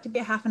wanted that to be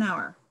a half an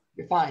hour.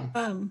 You're fine.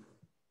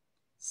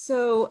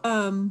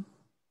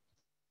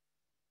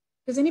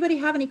 Does anybody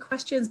have any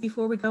questions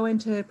before we go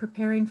into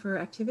preparing for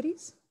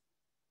activities?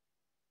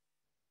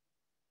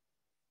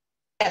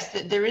 Yes,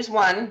 there is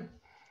one.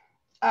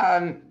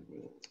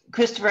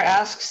 Christopher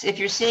asks if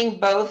you're seeing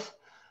both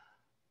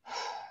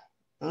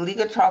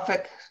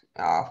oligotrophic,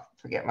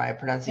 forget my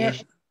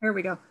pronunciation. Yeah, here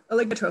we go,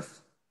 oligotroph.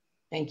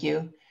 Thank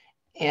you.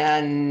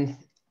 And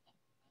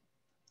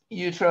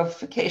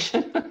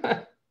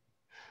eutrophication.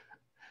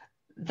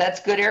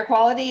 That's good air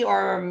quality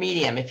or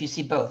medium if you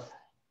see both?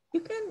 You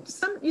can,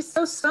 some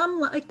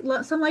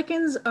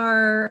lichens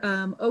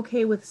are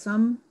okay with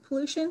some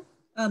pollution.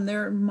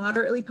 They're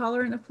moderately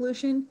tolerant of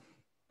pollution.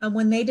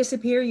 When they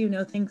disappear, you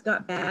know things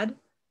got bad.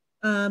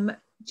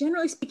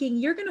 Generally speaking,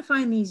 you're going to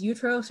find these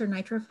eutrophes or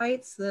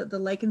nitrophytes, the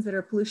lichens that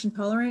are pollution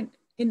tolerant,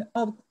 in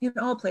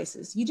all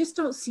places. You just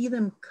don't see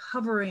them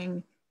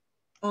covering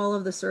all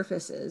of the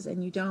surfaces,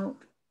 and you don't.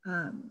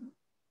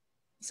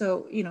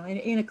 So you know,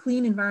 in a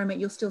clean environment,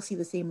 you'll still see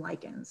the same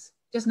lichens,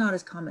 just not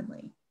as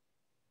commonly.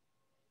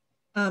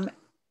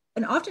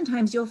 And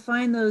oftentimes you'll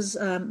find those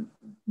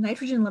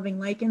nitrogen-loving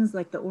lichens,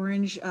 like the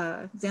orange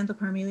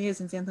xanthoparmelias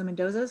and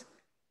xanthomendozas,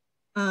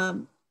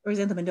 or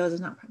xanthomendozas,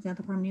 not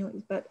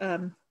xanthoparmelias, but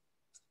don't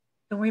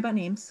worry about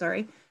names,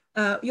 sorry.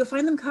 You'll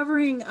find them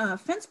covering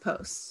fence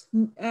posts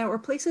or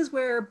places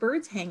where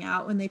birds hang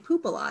out when they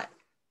poop a lot.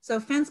 So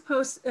fence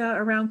posts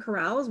around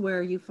corrals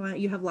where you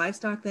have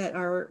livestock that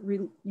are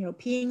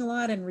peeing a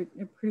lot and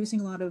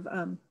producing a lot of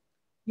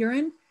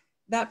urine.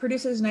 That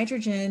produces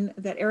nitrogen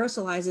that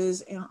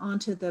aerosolizes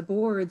onto the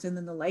boards, and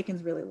then the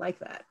lichens really like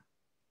that.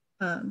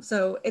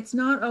 So it's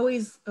not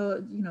always,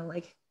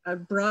 like a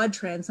broad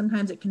trend.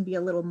 Sometimes it can be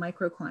a little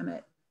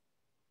microclimate.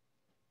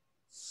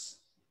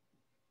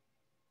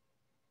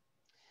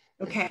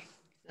 Okay.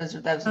 That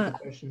was a good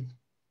question.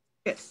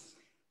 Yes.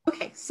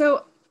 Okay,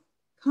 so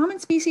common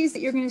species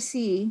that you're going to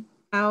see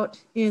out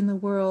in the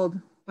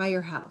world by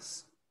your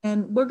house.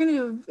 And we're going to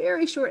do a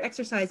very short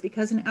exercise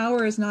because an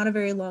hour is not a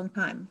very long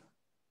time.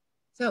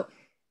 So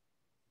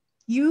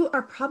you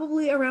are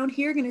probably around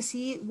here going to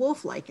see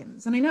wolf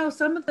lichens. And I know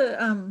some of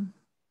the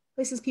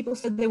places people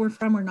said they were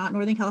from were not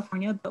Northern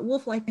California, but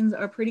wolf lichens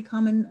are pretty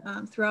common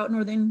throughout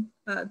the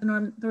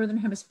Northern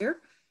Hemisphere.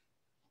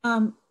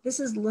 This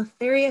is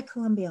Latheria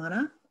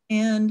columbiana,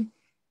 and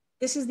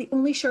this is the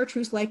only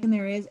chartreuse lichen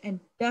there is, and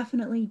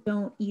definitely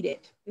don't eat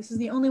it. This is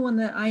the only one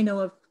that I know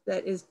of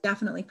that is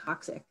definitely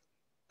toxic.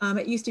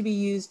 It used to be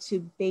used to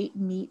bait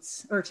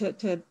meats, or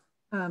to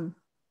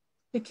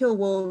kill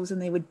wolves,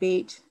 and they would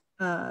bait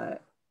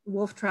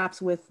wolf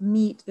traps with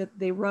meat that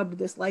they rubbed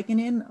this lichen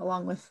in,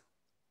 along with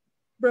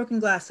broken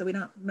glass. So we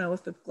don't know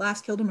if the glass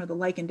killed them or the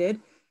lichen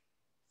did.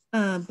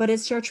 But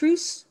it's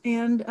chartreuse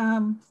and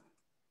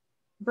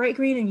bright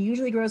green, and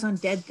usually grows on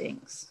dead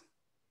things.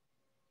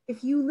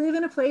 If you live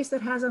in a place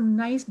that has a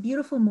nice,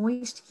 beautiful,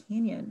 moist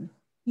canyon,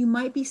 you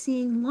might be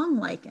seeing lung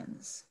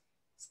lichens.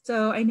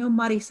 So I know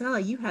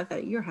Maricela, you have that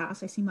at your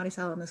house. I see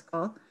Maricela on this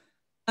call.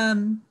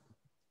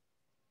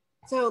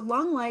 So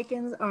lung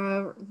lichens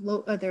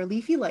they're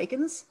leafy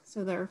lichens,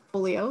 so they're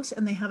foliose,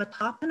 and they have a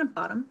top and a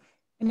bottom.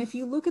 And if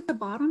you look at the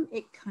bottom,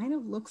 it kind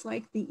of looks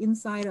like the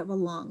inside of a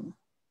lung.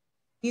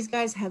 These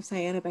guys have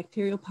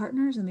cyanobacterial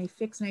partners, and they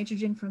fix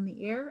nitrogen from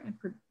the air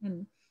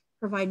and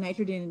provide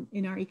nitrogen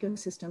in our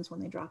ecosystems when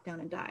they drop down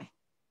and die.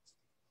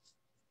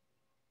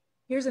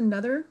 Here's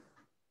another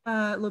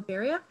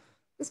lobaria.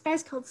 This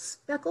guy's called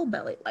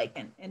speckle-bellied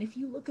lichen. And if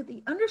you look at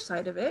the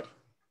underside of it,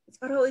 it's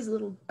got all these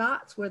little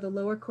dots where the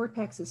lower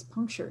cortex is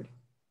punctured.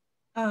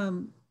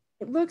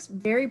 It looks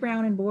very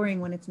brown and boring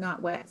when it's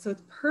not wet. So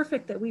it's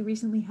perfect that we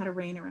recently had a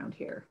rain around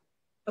here.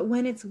 But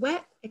when it's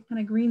wet, it kind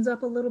of greens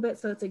up a little bit.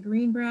 So it's a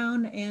green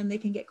brown, and they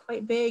can get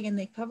quite big, and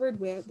they're covered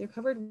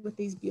with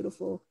these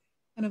beautiful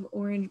kind of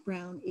orange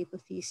brown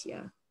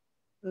apothecia,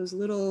 those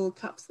little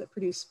cups that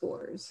produce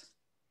spores.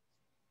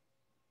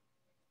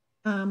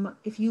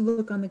 If you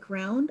look on the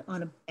ground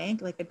on a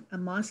bank, like a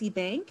mossy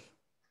bank,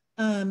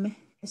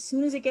 as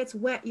soon as it gets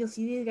wet, you'll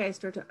see these guys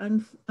start to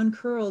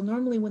uncurl.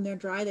 Normally when they're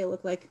dry, they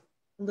look like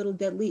a little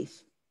dead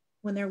leaf.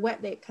 When they're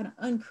wet, they kind of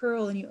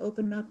uncurl, and you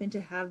open up into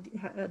have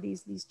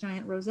these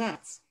giant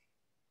rosettes.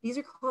 These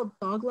are called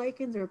dog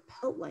lichens or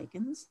pelt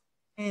lichens.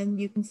 And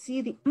you can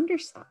see the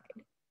underside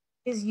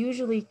is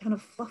usually kind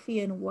of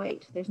fluffy and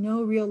white. There's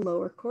no real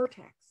lower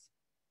cortex.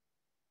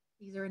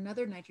 These are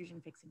another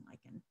nitrogen fixing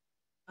lichen.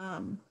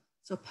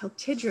 So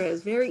Peltidra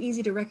is very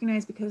easy to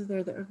recognize because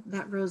they're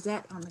that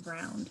rosette on the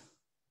ground.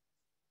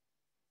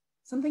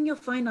 Something you'll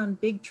find on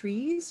big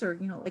trees, or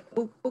like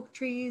oak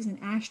trees and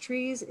ash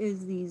trees,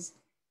 is these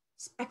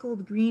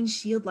speckled green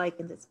shield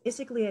lichens. It's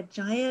basically a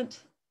giant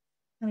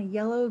kind of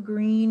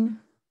yellow-green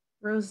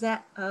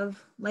rosette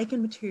of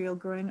lichen material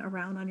growing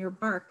around on your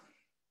bark.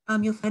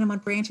 You'll find them on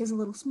branches a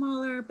little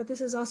smaller, but this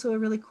is also a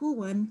really cool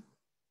one.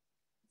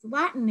 Its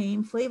Latin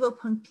name,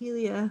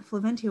 Flavopunctilia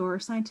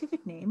flaventior,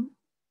 scientific name.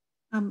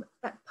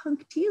 That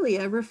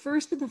punctilia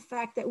refers to the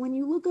fact that when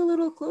you look a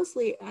little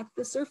closely at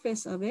the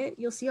surface of it,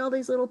 you'll see all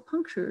these little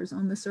punctures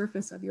on the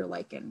surface of your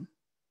lichen.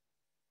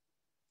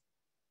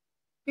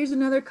 Here's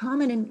another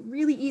common and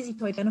really easy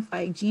to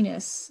identify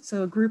genus,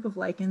 so a group of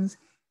lichens.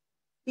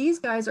 These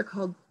guys are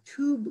called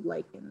tube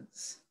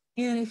lichens.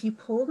 And if you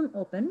pull them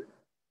open,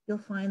 you'll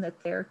find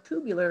that they're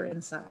tubular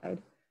inside.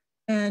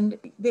 And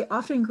they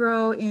often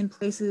grow in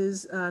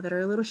places that are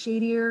a little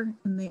shadier,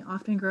 and they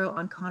often grow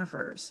on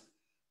conifers.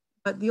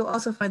 But you'll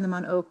also find them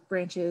on oak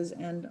branches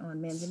and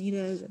on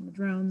manzanitas and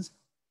madrones.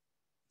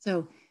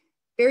 So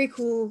very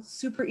cool,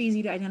 super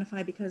easy to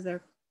identify because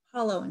they're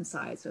hollow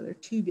inside, so they're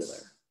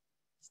tubular.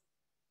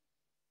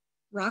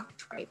 Rock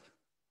tripe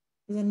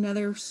is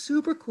another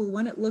super cool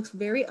one. It looks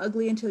very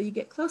ugly until you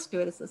get close to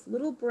it. It's this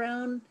little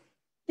brown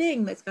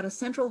thing that's got a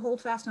central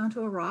holdfast onto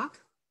a rock.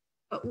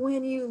 But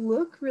when you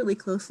look really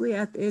closely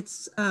at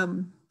its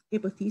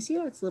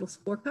apothecia, its little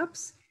spore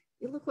cups,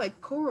 they look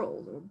like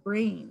corals or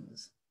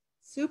brains.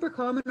 Super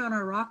common on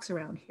our rocks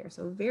around here.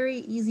 So very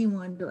easy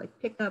one to like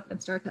pick up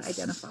and start to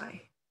identify.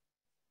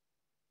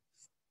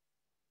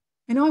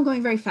 I know I'm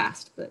going very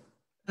fast, but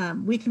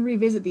we can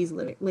revisit these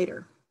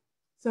later.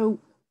 So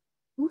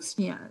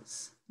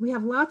usneas, we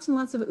have lots and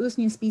lots of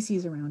usnea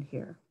species around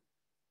here.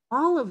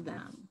 All of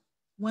them,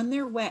 when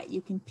they're wet,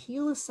 you can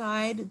peel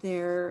aside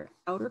their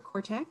outer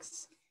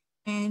cortex.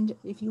 And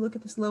if you look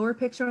at this lower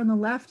picture on the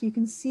left, you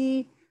can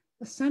see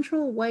a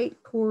central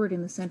white cord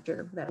in the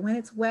center that when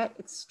it's wet,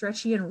 it's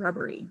stretchy and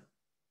rubbery.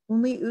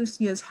 Only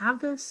usneas have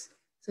this,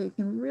 so you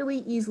can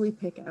really easily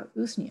pick out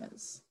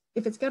usneas.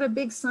 If it's got a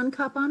big sun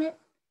cup on it,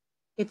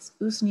 it's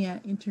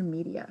usnea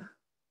intermedia.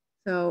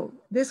 So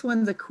this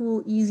one's a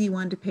cool, easy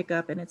one to pick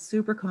up, and it's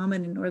super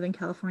common in Northern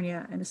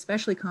California and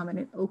especially common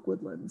in oak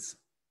woodlands.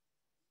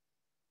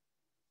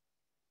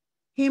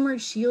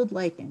 Hammered shield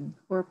lichen,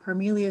 or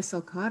Parmelia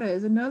sulcata,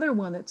 is another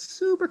one that's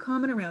super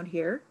common around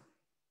here.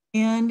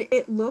 And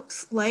it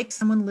looks like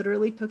someone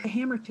literally took a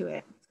hammer to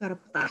it. It's got a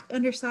black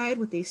underside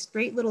with these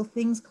straight little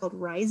things called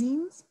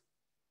rhizines.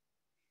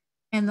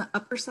 And the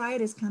upper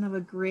side is kind of a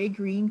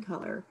gray-green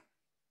color.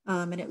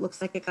 And it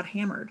looks like it got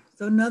hammered.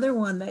 So another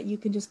one that you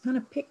can just kind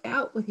of pick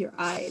out with your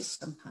eyes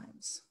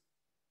sometimes.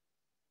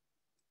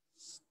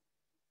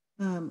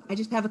 I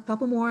just have a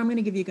couple more I'm going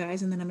to give you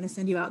guys, and then I'm going to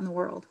send you out in the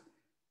world.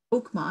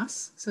 Oak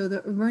moss, so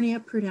the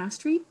Vernia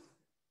prudastri.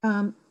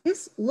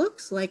 This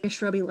looks like a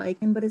shrubby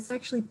lichen, but it's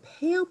actually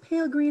pale,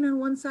 pale green on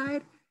one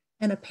side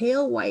and a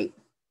pale white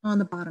on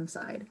the bottom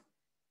side.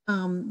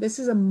 This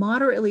is a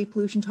moderately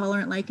pollution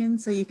tolerant lichen,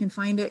 so you can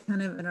find it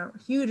kind of in a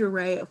huge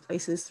array of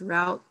places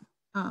throughout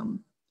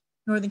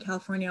Northern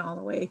California all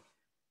the way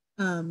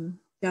down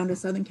to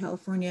Southern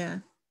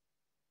California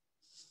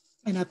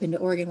and up into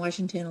Oregon,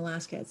 Washington,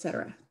 Alaska,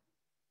 etc.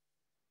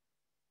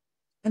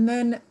 And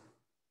then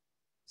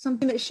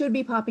something that should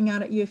be popping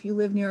out at you if you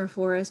live near a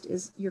forest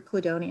is your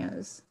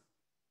cladonias.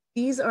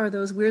 These are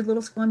those weird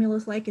little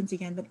squamulous lichens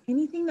again, but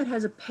anything that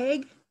has a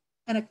peg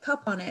and a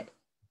cup on it,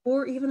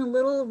 or even a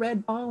little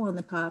red ball on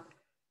the top,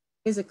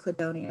 is a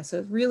cladonia. So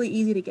it's really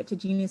easy to get to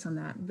genus on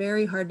that.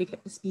 Very hard to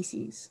get to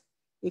species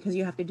because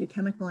you have to do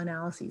chemical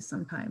analyses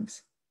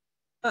sometimes.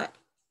 But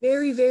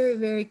very, very,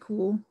 very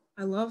cool.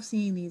 I love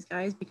seeing these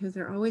guys because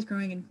they're always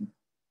growing in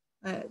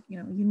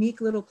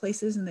unique little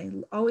places, and they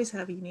always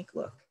have a unique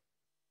look.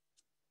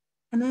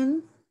 And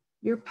then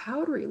your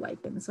powdery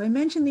lichens. So I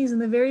mentioned these in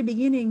the very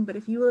beginning, but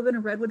if you live in a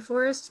redwood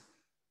forest,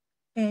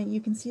 and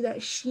you can see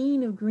that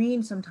sheen of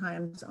green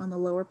sometimes on the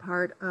lower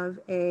part of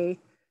a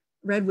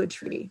redwood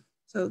tree.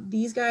 So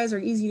these guys are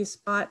easy to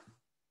spot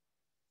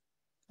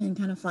and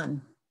kind of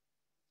fun.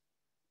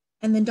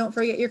 And then don't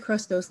forget your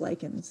crustose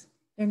lichens.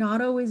 They're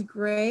not always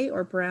gray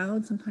or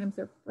brown. Sometimes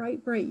they're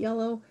bright, bright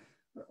yellow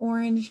or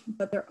orange,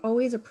 but they're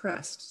always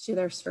oppressed to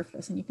their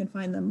surface. And you can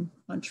find them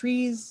on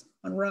trees,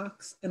 on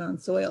rocks, and on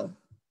soil.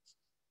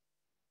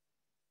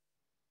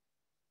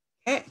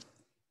 Okay,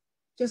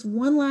 just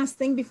one last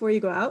thing before you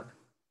go out.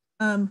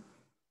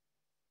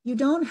 You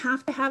don't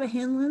have to have a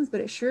hand lens, but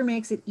it sure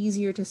makes it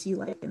easier to see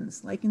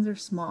lichens. Lichens are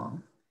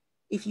small.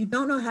 If you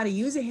don't know how to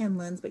use a hand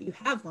lens, but you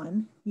have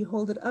one, you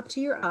hold it up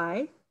to your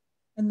eye,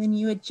 and then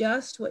you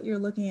adjust what you're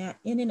looking at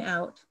in and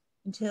out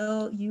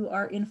until you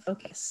are in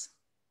focus.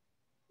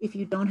 If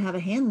you don't have a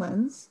hand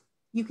lens,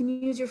 you can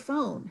use your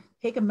phone.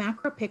 Take a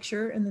macro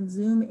picture and then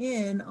zoom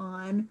in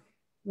on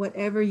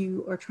whatever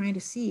you are trying to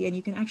see, and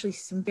you can actually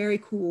see some very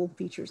cool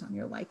features on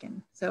your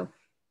lichen. So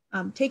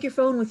take your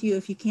phone with you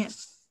if you can't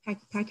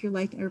pack your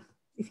lichen, or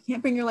if you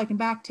can't bring your lichen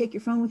back, take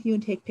your phone with you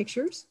and take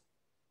pictures.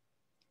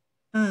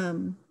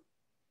 And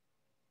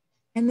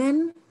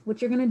then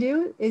what you're going to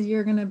do is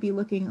you're going to be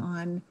looking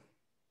on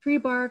tree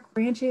bark,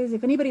 branches.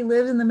 If anybody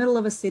lives in the middle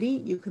of a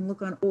city, you can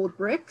look on old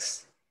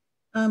bricks.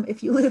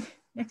 If you live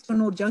next to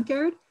an old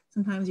junkyard,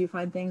 sometimes you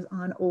find things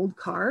on old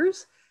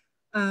cars.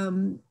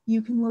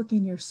 You can look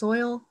in your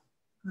soil,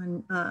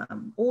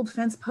 on old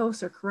fence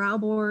posts or corral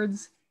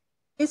boards.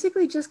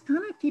 Basically, just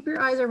kind of keep your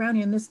eyes around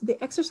you. And the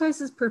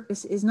exercise's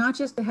purpose is not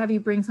just to have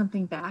you bring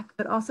something back,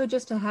 but also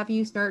just to have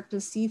you start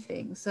to see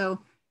things. So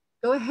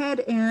go ahead,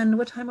 and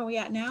what time are we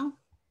at now?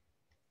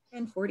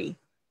 10:40.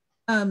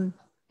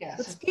 Yes.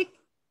 Let's take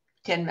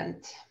 10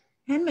 minutes.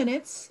 10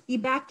 minutes. Be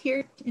back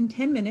here in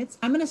 10 minutes.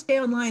 I'm going to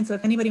stay online, so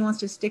if anybody wants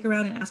to stick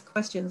around and ask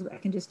questions, I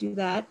can just do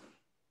that.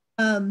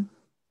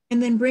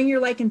 And then bring your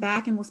lichen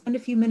back, and we'll spend a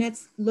few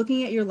minutes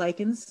looking at your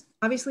lichens.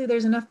 Obviously,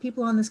 there's enough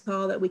people on this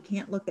call that we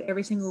can't look at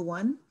every single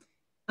one,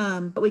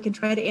 but we can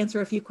try to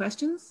answer a few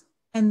questions,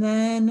 and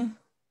then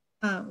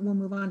we'll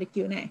move on to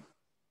Q&A.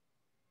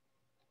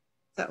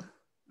 So,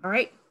 all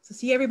right. So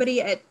see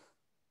everybody at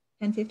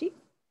 10:50?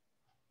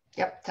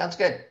 Yep, sounds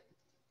good.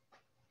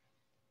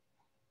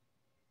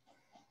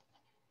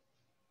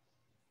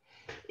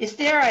 Is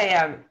there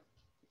a,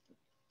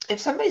 if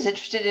somebody's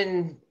interested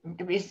in,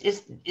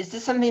 is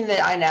this something that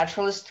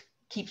iNaturalist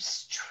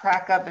keeps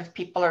track of if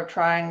people are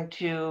trying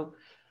to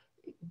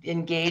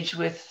engage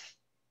with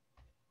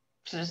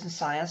citizen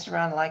science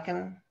around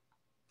lichen?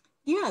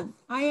 Yeah,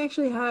 I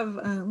actually have,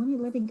 let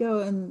me go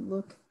and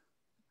look.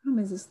 The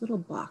problem is this little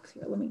box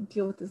here. Let me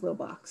deal with this little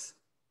box.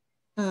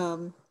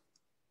 I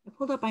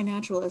pulled up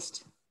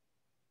iNaturalist.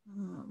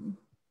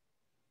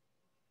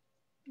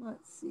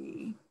 Let's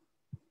see.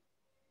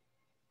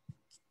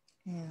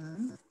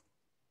 And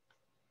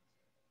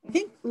I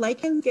think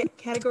lichens get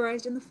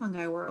categorized in the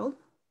fungi world,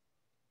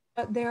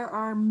 but there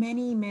are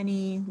many,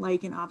 many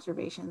lichen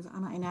observations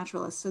on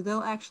iNaturalist, so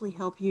they'll actually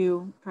help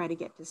you try to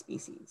get to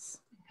species.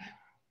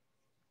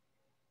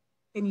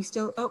 Can you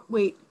still, oh,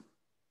 wait.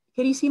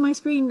 Can you see my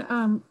screen?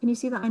 Can you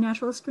see the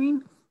iNaturalist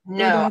screen? No. Or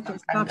do I have to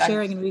stop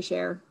sharing and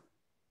reshare?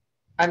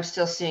 I'm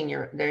still seeing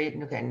your, there,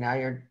 okay, now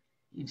you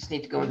just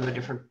need to go into a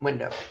different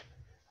window.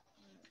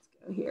 Let's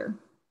go here.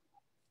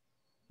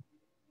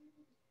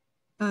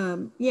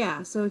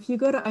 Yeah, so if you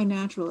go to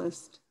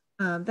iNaturalist,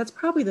 that's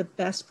probably the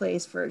best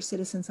place for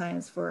citizen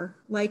science for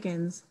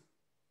lichens.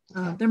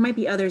 Okay. There might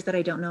be others that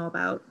I don't know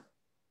about.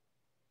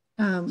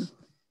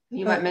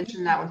 You might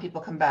mention that when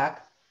people come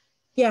back.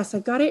 Yes,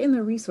 I've got it in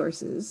the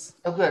resources.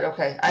 Oh, good.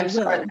 Okay. I'm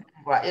sorry.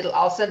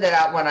 I'll send it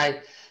out when I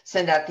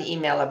send out the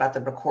email about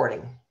the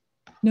recording.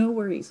 No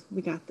worries.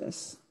 We got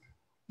this.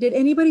 Did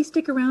anybody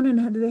stick around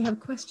and do they have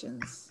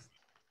questions?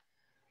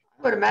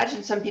 I would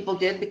imagine some people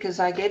did because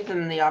I gave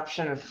them the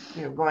option of,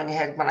 going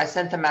ahead. When I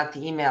sent them out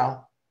the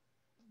email,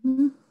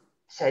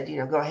 said,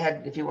 go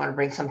ahead if you want to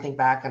bring something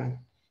back. And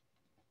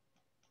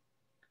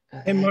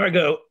hey,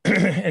 Margot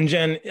and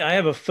Jen, I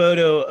have a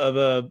photo of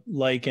a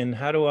lichen.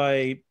 How do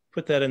I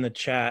put that in the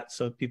chat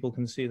so people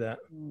can see that?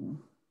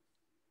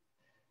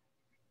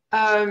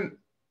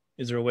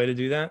 Is there a way to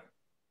do that?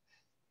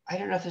 I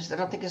don't know if I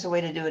don't think there's a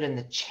way to do it in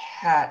the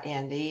chat,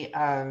 Andy.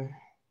 Or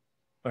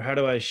how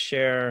do I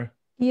share?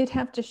 You'd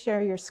have to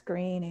share your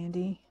screen,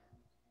 Andy.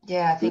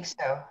 Yeah, I think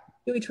so.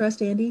 Do we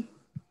trust Andy?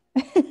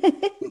 I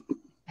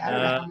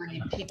don't know how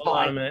many people. Hold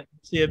on a minute.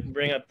 See if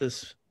bring up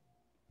this.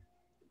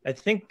 I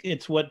think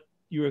it's what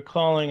you were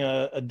calling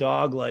a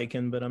dog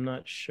lichen, but I'm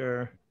not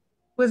sure.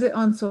 Was it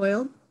on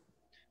soil?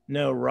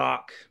 No,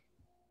 rock.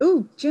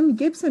 Ooh, Jim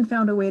Gibson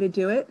found a way to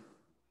do it.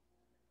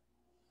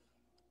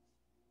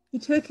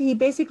 He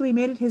basically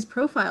made it his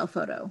profile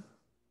photo.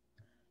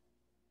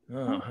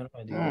 Oh, how do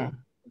I do that?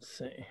 Let's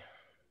see.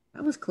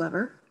 That was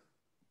clever.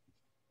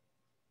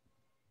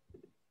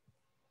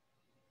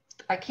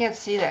 I can't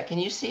see that. Can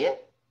you see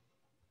it?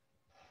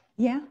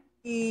 Yeah.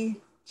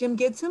 Jim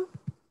Gibson?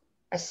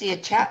 I see a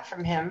chat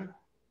from him.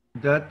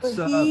 That's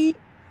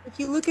if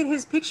you look at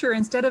his picture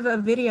instead of a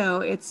video,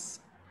 it's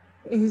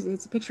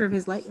a picture of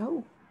his light.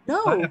 Oh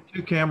no! I have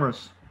two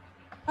cameras.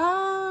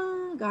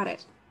 Got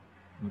it.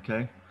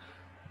 Okay,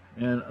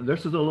 and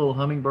this is a little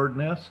hummingbird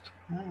nest.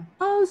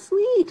 Oh,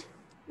 sweet!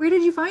 Where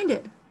did you find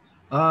it?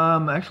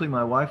 Actually,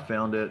 my wife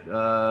found it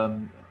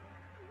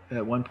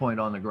at one point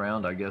on the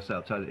ground, I guess,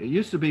 outside. It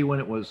used to be when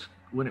it was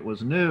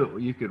new,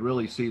 you could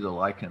really see the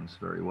lichens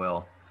very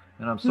well.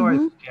 And I'm sorry,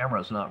 the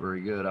camera's not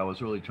very good. I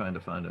was really trying to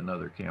find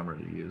another camera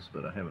to use,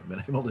 but I haven't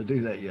been able to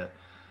do that yet.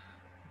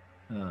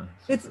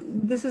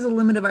 This is a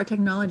limit of our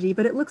technology,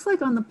 but it looks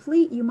like on the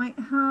plate you might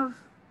have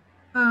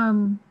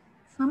some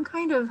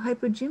kind of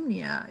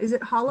hypogymnia. Is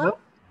it hollow? Well,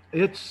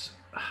 it's,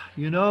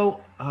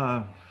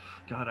 God,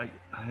 I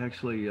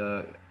actually,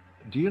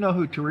 do you know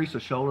who Teresa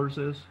Schollers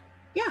is?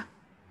 Yeah.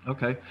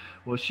 Okay.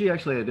 Well, she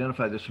actually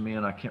identified this for me,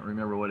 and I can't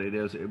remember what it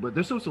is. But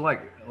this was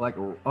like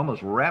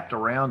almost wrapped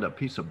around a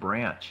piece of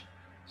branch.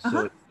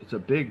 So it's a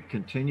big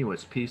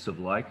continuous piece of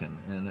lichen,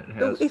 and it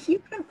has. So if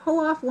you can pull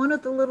off one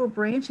of the little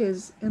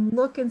branches and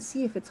look and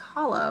see if it's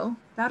hollow,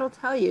 that'll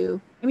tell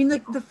you. I mean,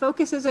 the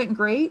focus isn't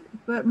great,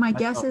 but my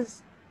guess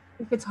is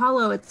if it's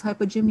hollow, it's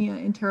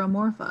hypogymnia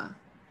enteromorpha.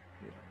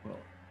 Yeah, well,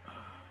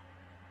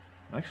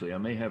 actually, I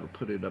may have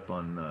put it up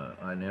on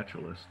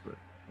iNaturalist, but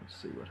let's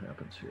see what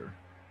happens here.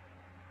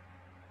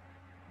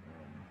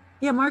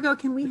 Yeah, Margot,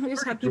 can we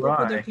just have people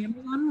put their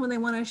cameras on when they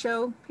want to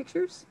show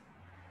pictures?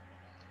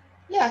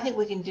 Yeah, I think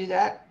we can do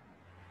that.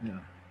 Yeah.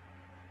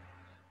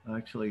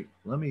 Actually,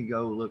 let me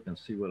go look and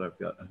see what I've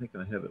got. I think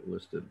I have it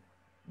listed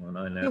on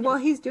iNaturalist. Yeah, while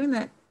he's doing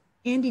that,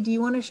 Andy, do you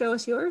want to show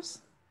us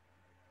yours?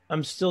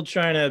 I'm still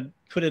trying to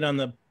put it on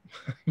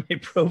my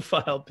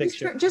profile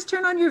picture. Just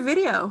turn on your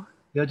video.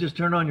 Yeah, just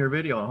turn on your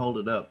video and hold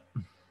it up.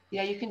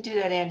 Yeah, you can do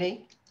that,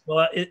 Andy.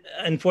 Well,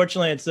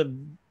 unfortunately, it's a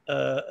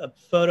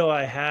photo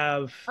I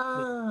have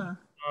on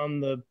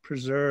the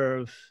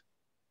preserve.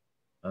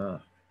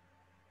 Oh,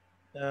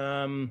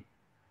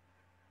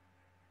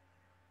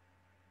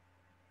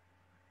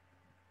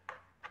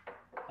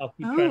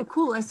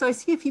 cool. So I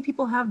see a few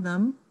people have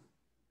them.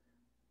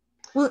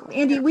 Well,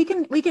 Andy, we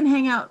can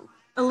hang out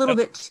a little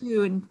bit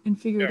too and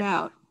figure it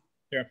out.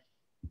 Sure.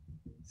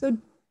 So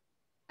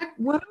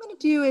what I'm going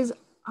to do is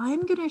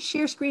I'm going to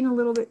share screen a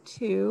little bit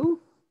too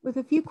with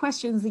a few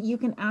questions that you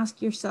can ask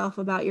yourself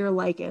about your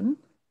lichen.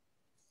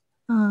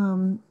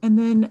 And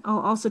then I'll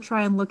also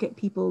try and look at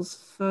people's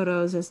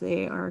photos as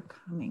they are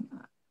coming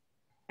up.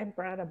 I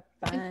brought a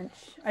bunch.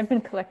 I've been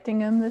collecting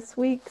them this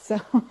week, so.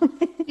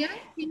 Yeah,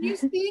 can you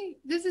see?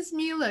 This is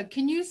Mila.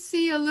 Can you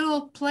see a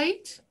little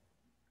plate?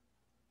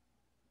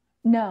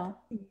 No.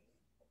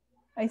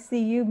 I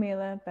see you,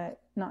 Mila,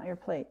 but not your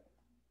plate.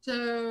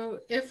 So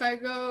if I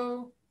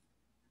go,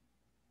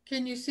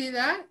 can you see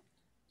that?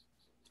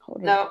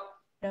 Hold it. No,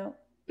 No.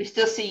 we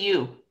still see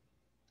you.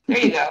 There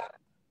you go.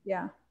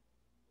 Yeah.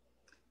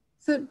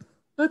 So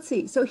let's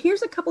see. So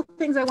here's a couple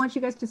things I want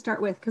you guys to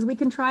start with, because we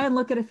can try and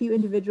look at a few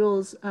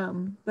individuals,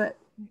 but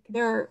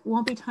there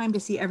won't be time to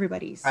see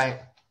everybody's.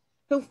 Right.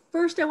 So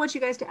first, I want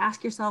you guys to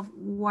ask yourself,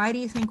 why do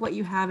you think what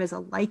you have is a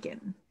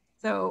lichen?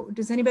 So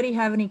does anybody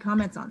have any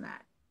comments on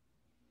that?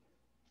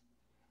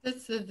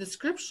 That's the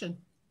description.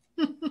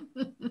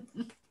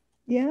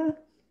 Yeah.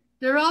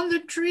 They're on the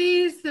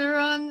trees. They've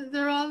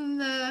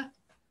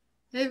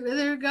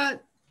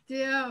got,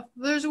 yeah,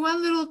 there's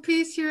one little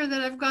piece here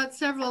that I've got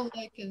several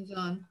lichens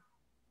on,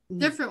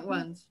 different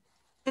ones.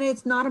 And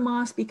it's not a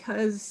moss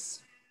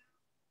because,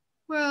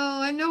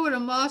 well, I know what a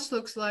moss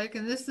looks like,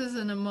 and this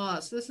isn't a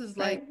moss. This is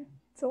like,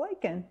 It's a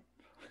lichen.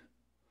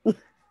 a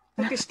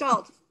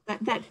gestalt,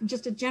 that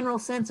just a general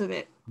sense of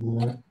it.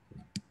 Yeah.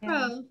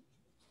 well,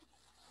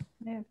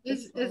 I have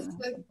it's this one,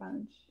 like- a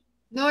bunch.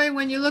 knowing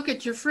when you look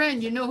at your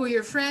friend, you know who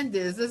your friend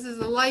is. This is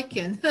a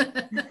lichen.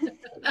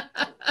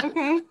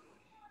 Okay.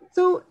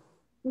 So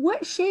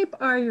what shape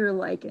are your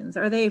lichens?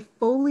 Are they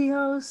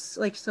foliose,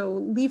 like so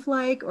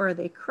leaf-like, or are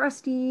they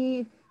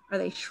crusty? Are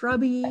they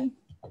shrubby?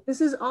 This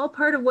is all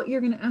part of what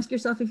you're going to ask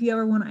yourself if you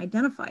ever want to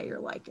identify your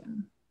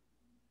lichen.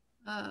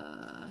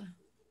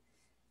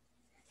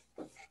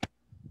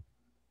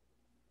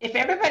 If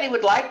everybody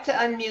would like to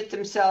unmute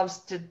themselves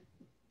to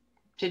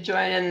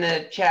join in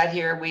the chat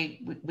here,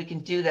 we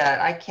can do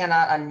that. I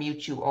cannot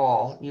unmute you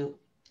all. You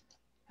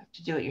have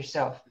to do it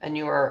yourself, and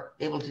you are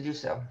able to do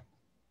so.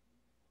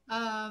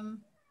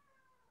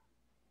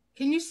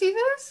 Can you see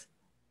this?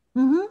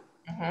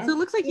 Mm-hmm. So it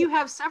looks like you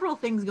have several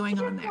things going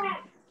on there.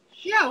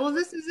 Yeah, well,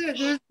 this is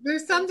it.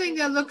 There's something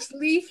that looks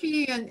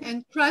leafy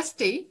and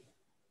crusty.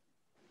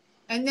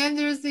 And then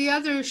there's the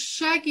other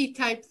shaggy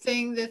type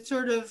thing that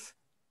sort of,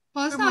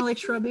 well, it's More not, like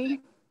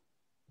shrubby.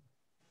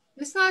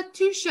 it's not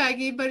too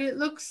shaggy, but it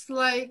looks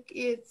like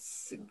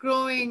it's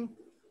growing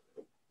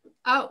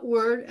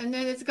outward. And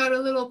then it's got a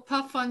little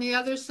puff on the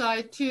other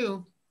side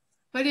too.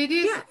 But it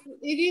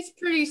is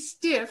pretty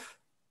stiff.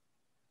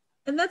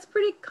 And that's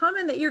pretty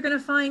common that you're going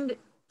to find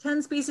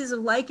 10 species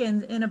of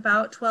lichens in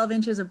about 12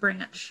 inches of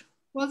branch,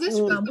 Well, this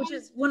which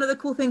is one of the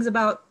cool things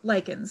about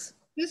lichens.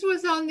 This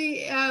was on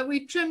the,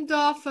 we trimmed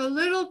off a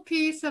little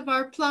piece of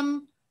our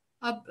plum,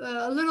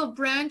 a little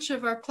branch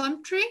of our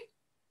plum tree.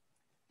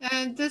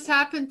 And this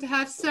happened to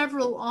have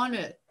several on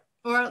it,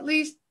 or at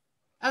least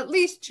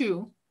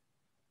two.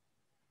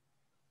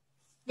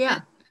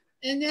 Yeah.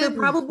 And then, So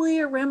probably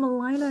a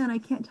Ramalina, and I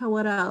can't tell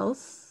what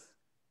else.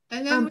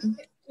 and then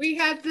we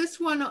had this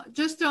one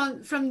just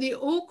on, from the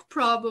oak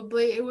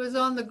probably, it was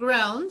on the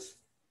grounds.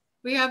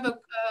 We have a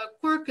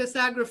Quercus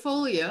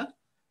agrifolia.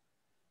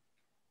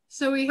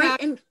 So we have,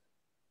 And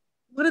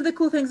one of the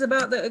cool things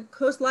about the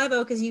coast live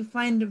oak is you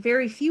find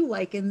very few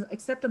lichens,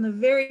 except on the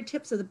very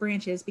tips of the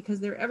branches,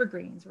 because they're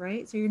evergreens,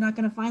 right? So you're not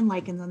going to find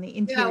lichens on the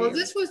interior. yeah, well,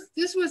 this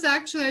was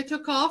actually, I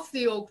took off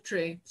the oak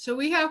tree. So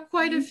we have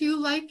quite a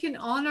few lichen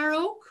on our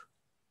oak.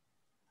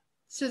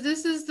 So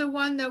this is the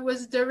one that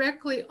was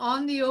directly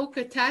on the oak,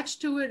 attached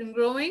to it and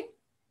growing.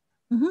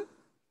 Mm-hmm.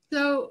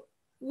 So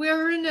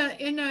we're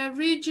in a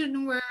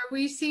region where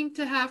we seem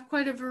to have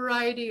quite a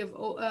variety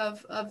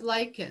of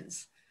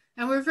lichens.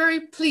 And we're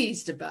very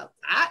pleased about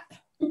that.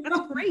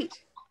 That's great.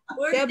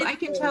 Deb, I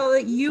can tell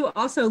that you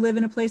also live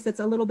in a place that's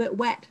a little bit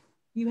wet.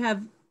 You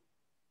have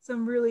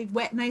some really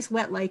nice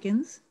wet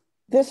lichens.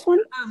 This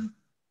one?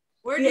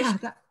 Yeah,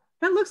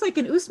 that looks like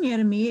an usmia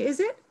to me. Is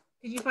it?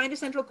 Did you find a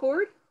central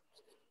cord?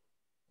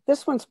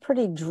 This one's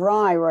pretty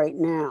dry right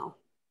now.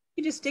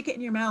 You just stick it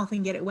in your mouth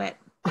and get it wet.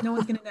 No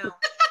one's going to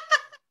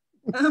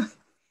know.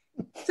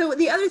 So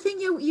the other thing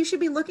you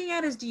should be looking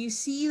at is, do you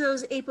see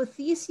those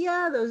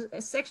apothecia, those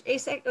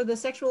or the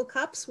sexual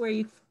cups where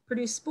you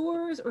produce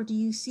spores, or do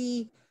you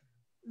see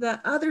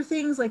the other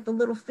things like the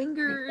little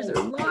fingers or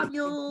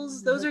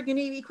lobules? Those are going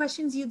to be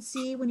questions you'd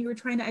see when you were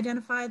trying to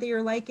identify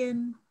your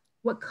lichen.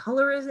 What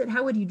color is it?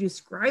 How would you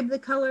describe the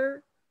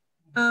color?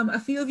 A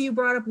few of you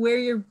brought up where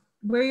your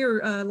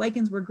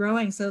lichens were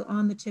growing. So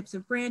on the tips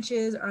of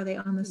branches, are they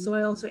on the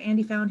soil? So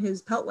Andy found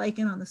his pelt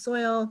lichen on the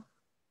soil.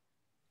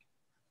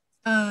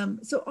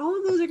 So all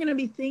of those are going to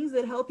be things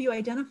that help you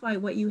identify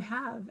what you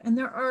have. And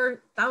there are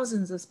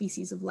thousands of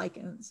species of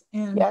lichens.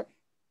 And the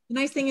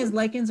nice thing is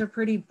lichens are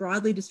pretty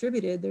broadly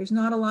distributed. There's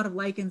not a lot of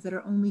lichens that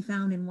are only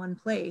found in one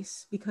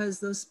place, because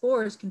those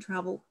spores can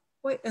travel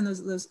quite, and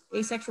those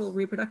asexual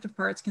reproductive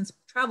parts can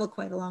travel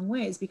quite a long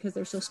ways because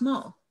they're so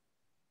small.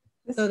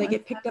 So they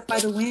get picked up by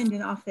the wind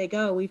and off they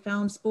go. We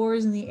found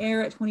spores in the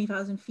air at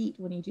 20,000 feet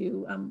when you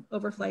do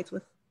overflights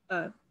with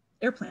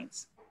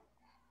airplanes.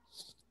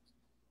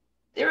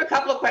 There are a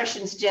couple of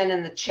questions, Jen,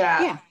 in the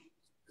chat. Yeah.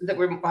 that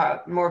were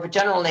more of a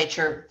general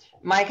nature.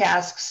 Mike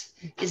asks,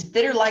 is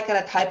bitter lichen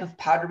a type of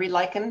powdery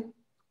lichen?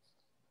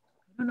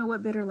 I don't know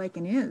what bitter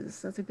lichen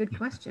is. That's a good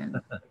question.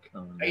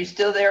 Are you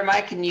still there,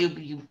 Mike? And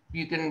you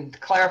can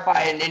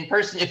clarify in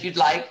person if you'd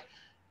like.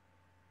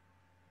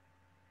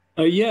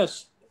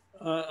 Yes,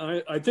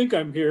 I think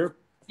I'm here.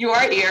 You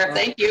are here.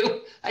 Thank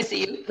you. I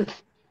see you.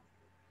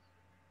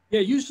 Yeah,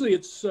 usually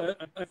it's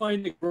I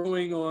find it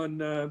growing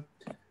on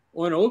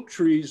oak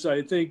trees,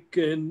 I think,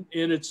 and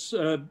it's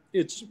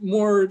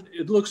more.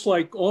 It looks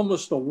like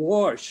almost a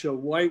wash, a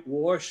white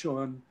wash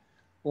on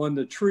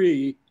the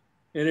tree,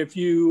 and if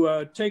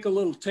you take a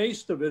little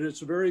taste of it,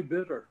 it's very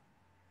bitter.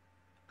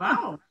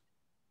 Wow.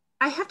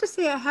 I have to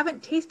say I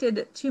haven't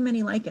tasted too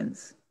many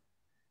lichens.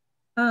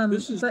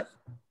 But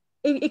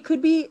it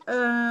could be.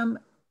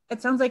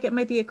 It sounds like it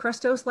might be a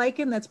crustose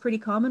lichen that's pretty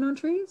common on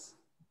trees.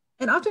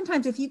 And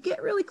oftentimes, if you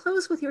get really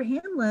close with your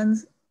hand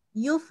lens,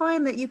 you'll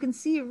find that you can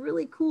see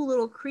really cool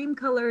little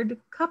cream-colored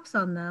cups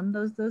on them.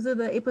 Those are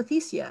the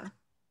apothecia.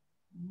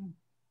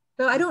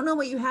 So I don't know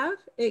what you have.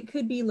 It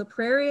could be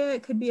Lepraria.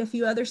 It could be a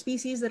few other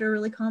species that are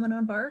really common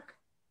on bark.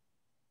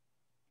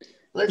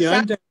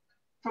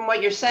 From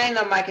what you're saying,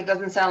 though, Mike, it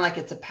doesn't sound like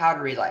it's a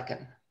powdery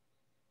lichen.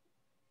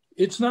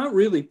 It's not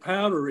really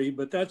powdery,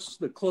 but that's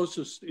the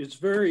closest. It's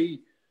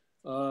very.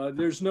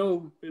 There's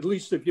no, at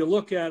least if you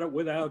look at it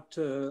without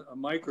a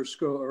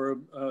microscope or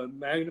a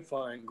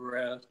magnifying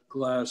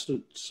glass,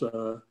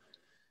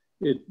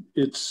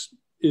 it's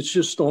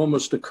just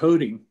almost a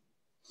coating.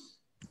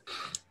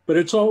 But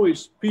it's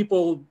always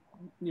people,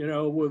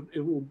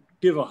 it will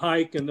give a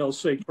hike and they'll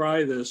say,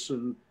 try this.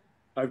 And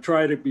I've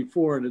tried it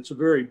before and it's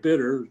very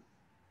bitter.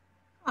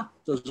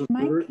 Doesn't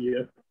hurt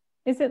you.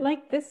 Is it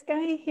like this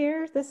guy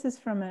here? This is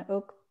from an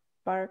oak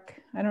bark.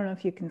 I don't know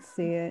if you can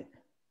see it.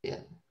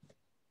 Yeah.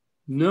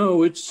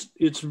 No, it's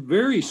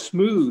very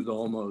smooth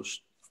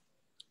almost.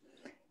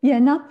 Yeah,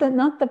 not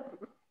the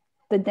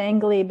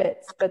dangly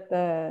bits, but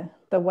the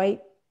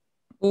white.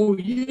 Oh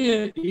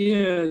yeah,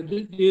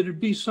 it'd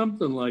be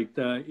something like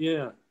that.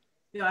 Yeah.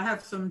 Yeah, I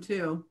have some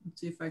too. Let's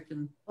see if I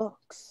can.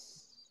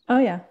 Books. Oh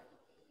yeah.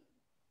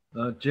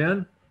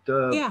 Jen,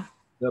 the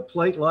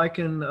plate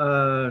lichen,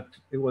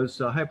 it was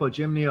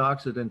Hypogymnia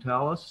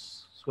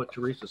occidentalis. That's what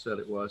Teresa said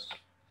it was.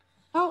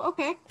 Oh,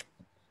 okay.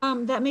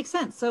 That makes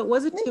sense. So it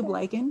was a tube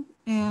lichen,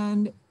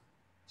 and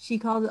she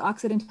called it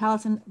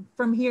occidentalis. And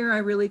from here, I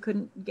really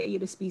couldn't get you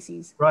to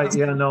species. Right.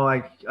 Yeah. No,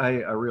 I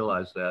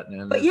realized that.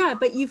 And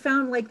but you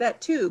found like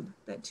that tubular.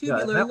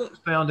 Yeah, that was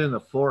found in the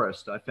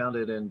forest. I found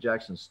it in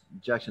Jackson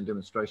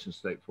Demonstration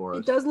State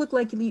Forest. It does look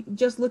like,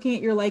 just looking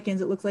at your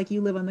lichens, it looks like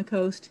you live on the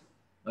coast.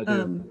 I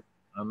do.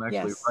 I'm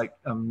actually right.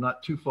 I'm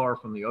not too far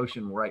from the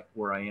ocean, right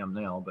where I am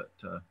now, but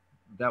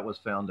that was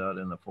found out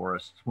in the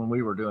forest when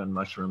we were doing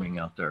mushrooming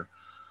out there.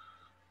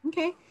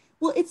 Okay.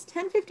 Well, it's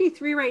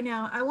 10:53 right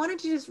now. I wanted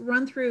to just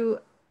run through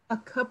a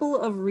couple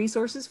of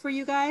resources for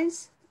you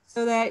guys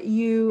so that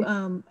you,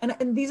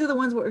 and these are the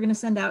ones we're going to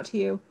send out to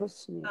you.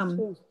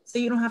 So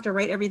you don't have to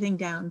write everything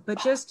down,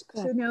 but just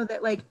to know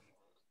that like,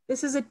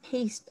 this is a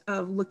taste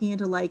of looking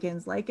into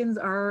lichens. Lichens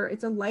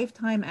it's a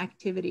lifetime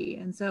activity.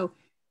 And so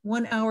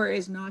 1 hour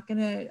is not going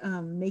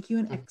to make you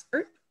an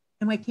expert,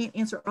 and I can't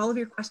answer all of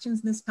your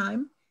questions this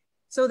time.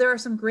 So there are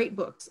some great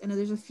books, and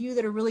there's a few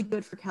that are really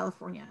good for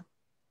California.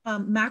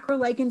 Macro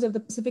Lichens of the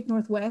Pacific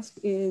Northwest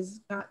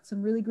is got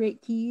some really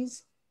great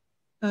keys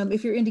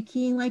if you're into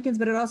keying lichens,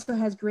 but it also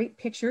has great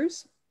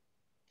pictures.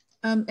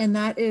 And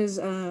that is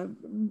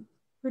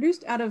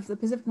produced out of the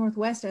Pacific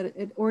Northwest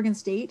at Oregon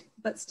State,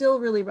 but still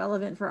really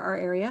relevant for our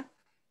area.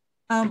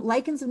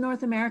 Lichens of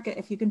North America,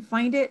 if you can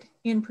find it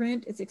in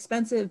print, it's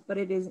expensive, but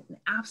it is an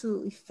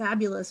absolutely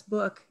fabulous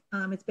book.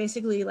 It's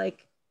basically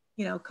like,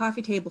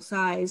 coffee table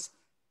size,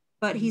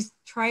 but he's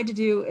tried to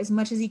do as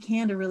much as he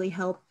can to really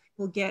help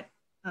people get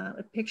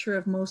a picture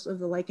of most of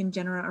the lichen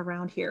genera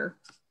around here.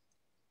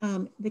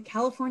 The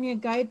California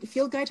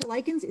Field Guide to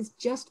Lichens is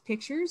just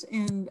pictures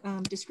and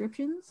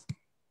descriptions,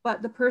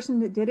 but the person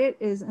that did it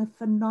is a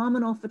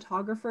phenomenal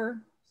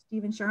photographer,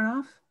 Stephen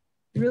Sharnoff,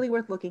 really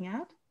worth looking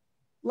at.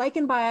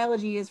 Lichen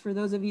biology is for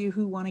those of you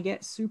who want to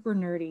get super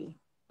nerdy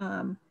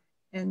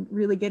and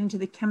really get into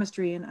the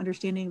chemistry and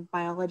understanding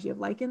biology of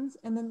lichens.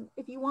 And then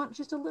if you want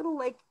just a little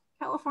like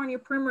California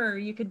primer,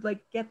 you could like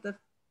get the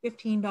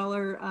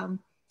 $15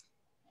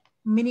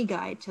 mini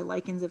guide to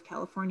lichens of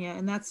California,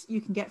 and that's you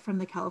can get from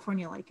the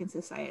California Lichen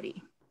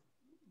Society.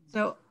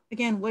 So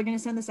again, we're going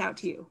to send this out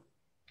to you.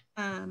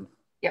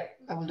 Yep,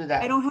 I will do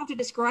that. I don't have to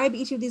describe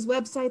each of these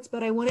websites,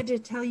 but I wanted to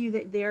tell you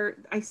that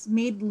I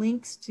made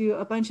links to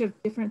a bunch of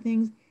different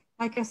things.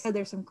 Like I said,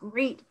 there's some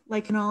great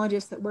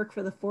lichenologists that work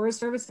for the Forest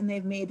Service, and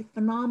they've made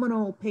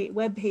phenomenal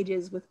web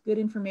pages with good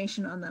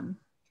information on them.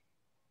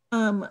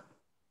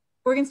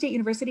 Oregon State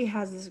University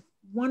has this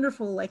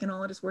wonderful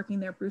lichenologist working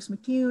there, Bruce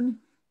McCune,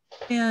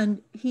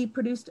 and he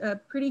produced a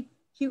pretty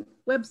cute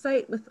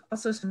website with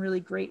also some really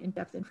great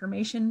in-depth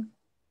information.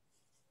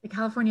 The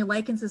California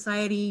Lichen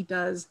Society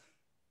does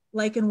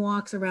lichen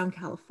walks around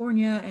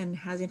California and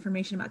has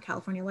information about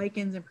California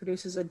lichens and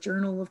produces a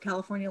journal of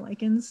California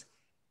lichens.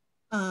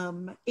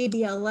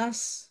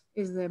 ABLS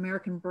is the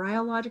American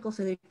Bryological,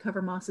 so they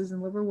cover mosses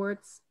and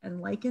liverworts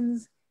and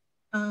lichens.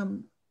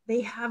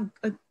 They have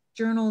a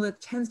journal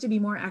that tends to be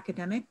more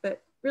academic,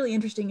 but really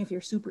interesting if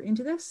you're super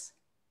into this.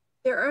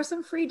 There are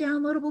some free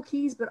downloadable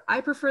keys, but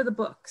I prefer the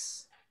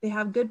books. They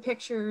have good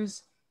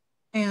pictures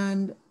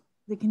and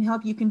they can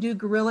help. You can do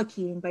guerrilla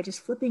keying by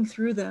just flipping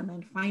through them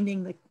and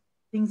finding the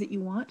things that you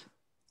want.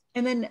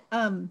 And then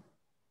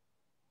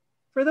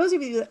for those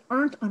of you that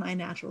aren't on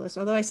iNaturalist,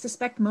 although I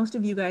suspect most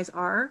of you guys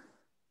are,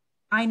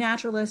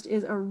 iNaturalist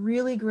is a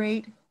really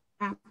great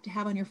app to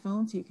have on your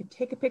phone. So you can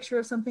take a picture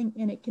of something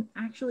and it can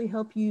actually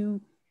help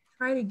you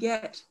try to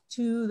get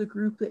to the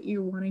group that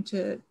you're wanting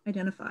to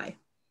identify.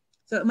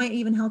 So it might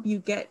even help you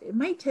get, it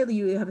might tell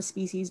you you have a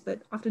species,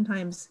 but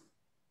oftentimes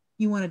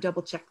you want to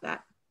double check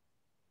that.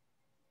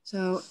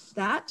 So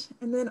that,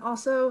 and then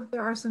also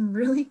there are some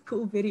really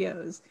cool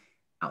videos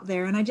out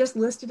there. And I just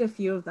listed a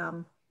few of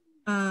them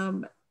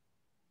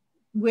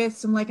with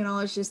some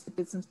lichenologists that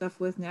did some stuff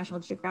with National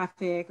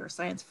Geographic or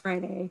Science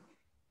Friday,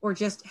 or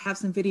just have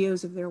some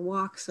videos of their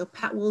walks. So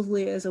Pat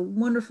Woolsey is a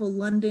wonderful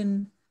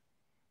London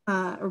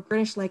or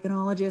British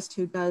lichenologist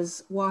who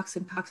does walks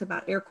and talks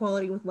about air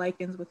quality with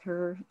lichens with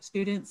her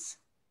students.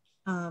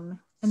 And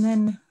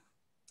then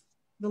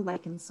the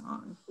lichen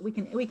song. We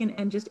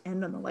can just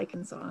end on the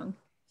lichen song.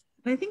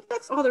 And I think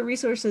that's all the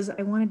resources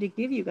I wanted to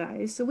give you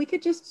guys. So we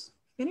could just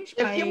finish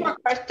by... There are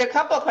a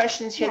couple of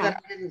questions here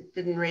that I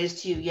didn't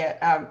raise to you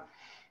yet.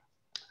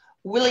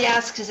 Willie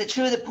asks, is it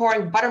true that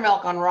pouring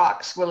buttermilk on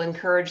rocks will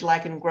encourage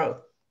lichen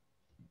growth?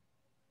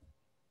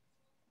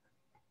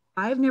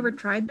 I've never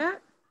tried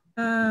that.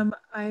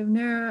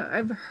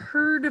 I've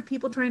heard of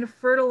people trying to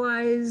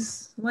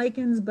fertilize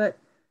lichens, but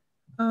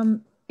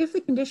if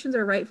the conditions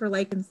are right for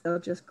lichens, they'll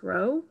just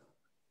grow.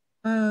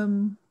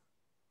 Don't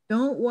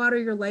water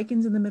your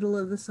lichens in the middle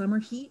of the summer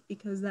heat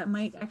because that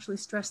might actually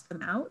stress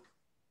them out.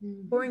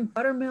 Pouring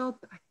buttermilk,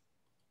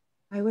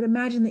 I would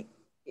imagine that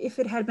if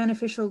it had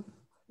beneficial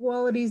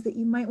qualities that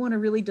you might want to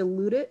really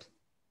dilute it.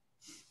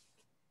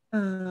 But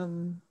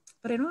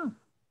I don't know.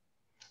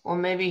 Well,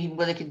 maybe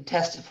Willie could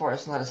test it for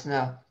us and let us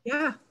know.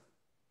 Yeah.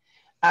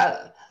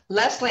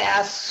 Leslie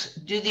asks,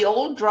 do the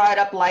old dried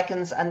up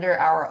lichens under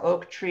our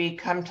oak tree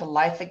come to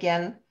life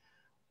again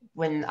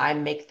when I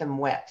make them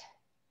wet?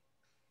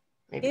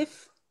 Maybe.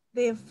 If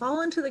they have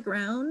fallen to the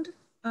ground,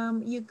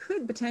 you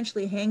could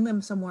potentially hang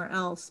them somewhere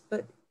else.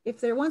 But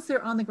if once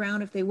they're on the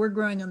ground, if they were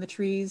growing on the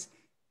trees,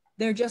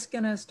 they're just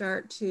going to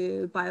start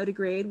to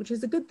biodegrade, which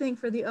is a good thing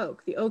for the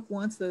oak. The oak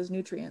wants those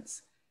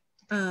nutrients.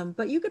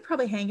 But you could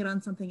probably hang it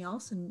on something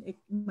else and it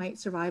might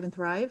survive and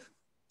thrive.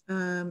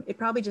 It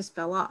probably just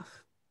fell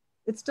off.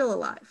 It's still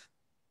alive.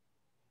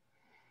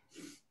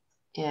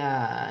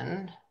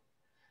 And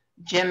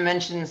Jim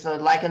mentions the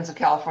Lichens of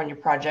California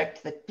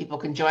project that people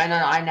can join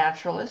on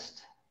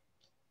iNaturalist.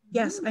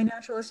 Yes,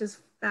 iNaturalist is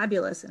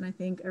fabulous, and I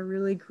think a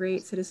really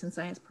great citizen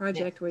science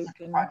project where you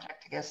can...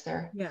 Project, I guess,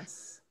 there.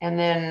 Yes. And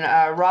then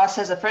Ross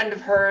has a friend of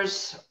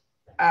hers,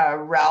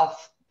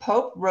 Ralph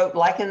Pope, wrote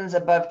Lichens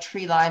Above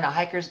Tree Line, a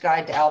hiker's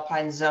guide to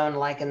alpine zone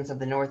lichens of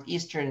the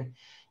northeastern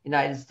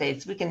United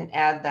States. We can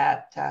add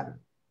that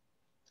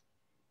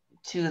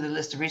to the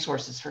list of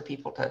resources for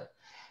people to,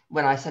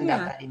 when I send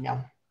out that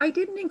email. I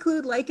didn't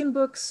include lichen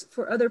books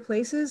for other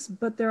places,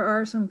 but there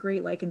are some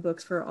great lichen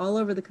books for all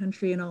over the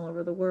country and all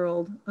over the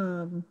world.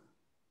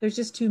 There's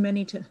just too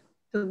many to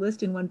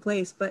list in one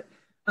place, but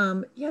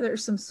yeah,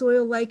 there's some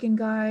soil lichen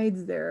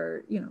guides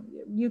there. You know,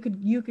 you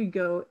could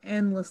go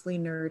endlessly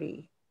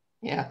nerdy.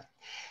 Yeah.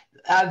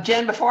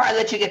 Jen, before I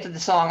let you get to the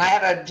song, I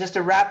have just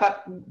a wrap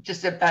up,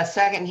 just a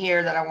second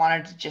here that I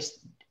wanted to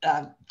just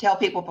tell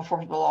people before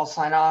people all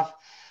sign off.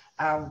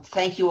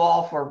 Thank you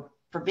all for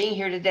being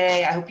here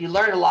today. I hope you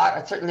learned a lot.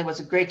 It certainly was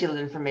a great deal of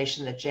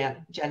information that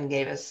Jen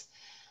gave us.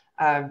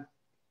 And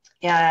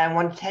I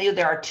want to tell you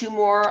there are 2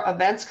 more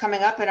events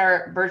coming up in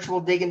our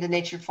virtual Dig into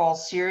Nature Fall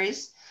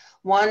series.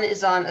 One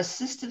is on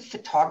assistive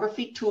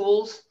photography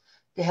tools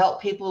to help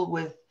people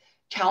with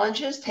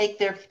challenges take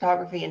their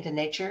photography into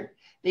nature.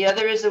 The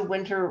other is a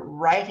winter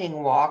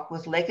writing walk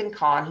with Lichen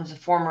Khan, who's a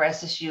former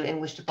SSU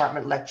English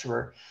department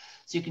lecturer.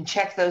 So you can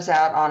check those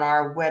out on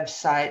our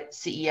website,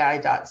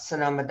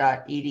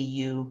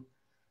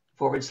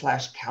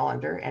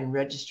 cei.sonoma.edu/calendar, and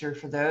register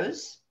for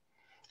those.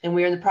 And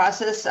we're in the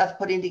process of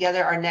putting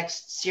together our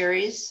next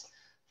series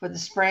for the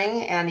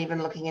spring and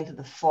even looking into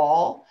the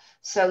fall.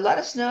 So let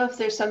us know if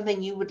there's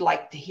something you would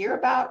like to hear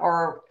about,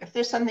 or if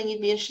there's something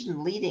you'd be interested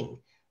in leading.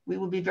 We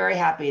would be very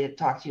happy to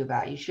talk to you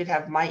about. You should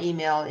have my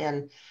email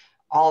in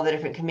all the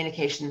different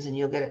communications, and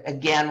you'll get it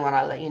again when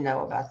I let you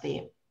know about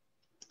the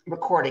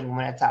recording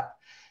when it's up.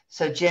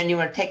 So Jen, you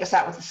want to take us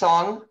out with the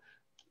song?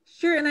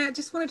 Sure, and I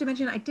just wanted to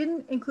mention I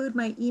didn't include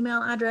my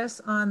email address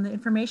on the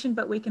information,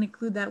 but we can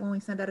include that when we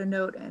send out a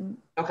note, and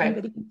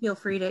anybody can feel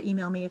free to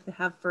email me if they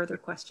have further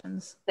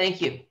questions.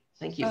 Thank you.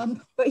 Thank you.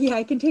 But yeah,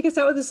 I can take us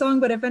out with the song,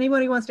 but if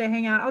anybody wants to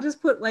hang out, I'll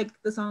just put like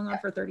the song on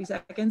for 30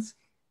 seconds.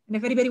 And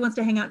if anybody wants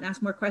to hang out and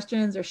ask more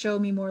questions or show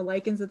me more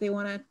lichens that they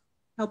want to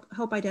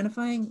help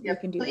identifying, you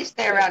can do please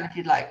that. Stay around if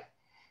you'd like.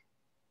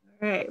 All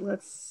All right,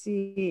 let's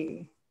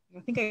see. I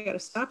think I got to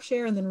stop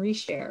share and then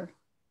reshare.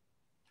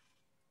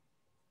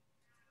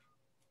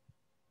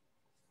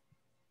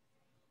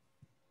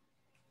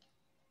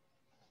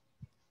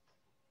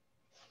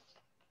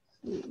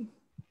 See.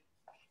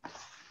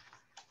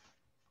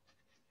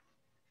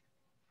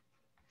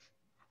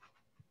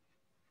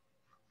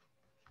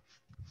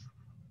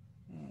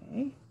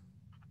 Okay,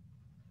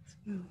 let's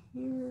go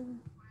here.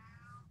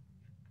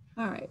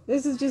 All right,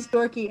 this is just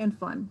dorky and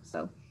fun,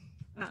 so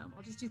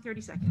I'll just do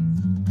 30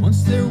 seconds.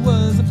 Once there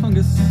was a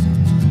fungus,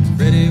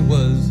 Freddy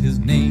was his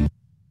name.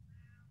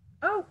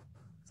 Oh,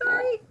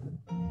 sorry.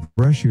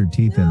 Brush your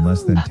teeth in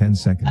less than 10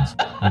 seconds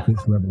with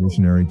this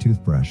revolutionary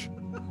toothbrush.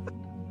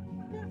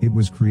 It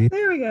was created.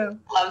 There we go.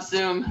 Love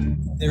Zoom.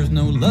 There's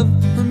no love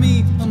for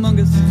me among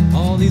us.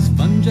 All these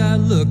fungi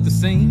look the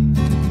same.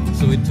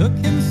 So he took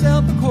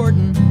himself a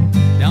courting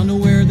down to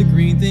where the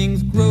green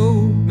things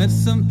grow. Met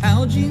some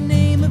algae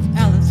named of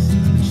Alice.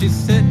 She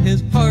set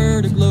his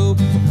heart aglow.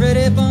 Well,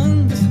 Freddy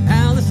Fungus and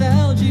Alice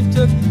Algae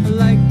took a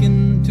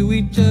liking to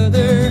each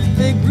other.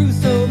 They grew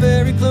so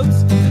very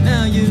close that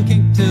now you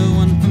can't tell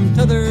one from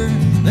t'other.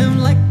 Them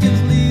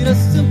lichens lead a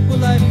simple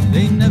life.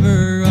 They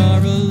never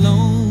are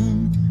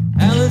alone.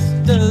 Alice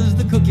does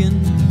the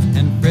cooking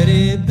and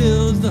Freddy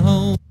builds the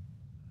home.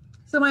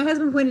 So my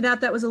husband pointed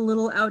out that was a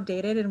little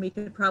outdated, and we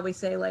could probably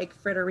say like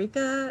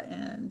Frederica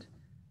and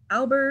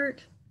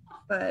Albert,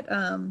 but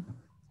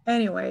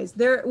anyways,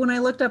 there. When I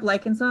looked up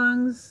lichen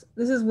songs,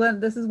 this is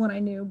when I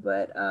knew,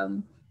 but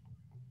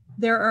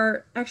there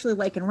are actually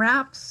lichen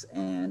raps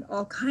and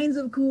all kinds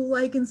of cool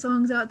lichen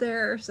songs out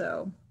there,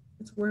 so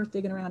it's worth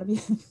digging around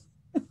if you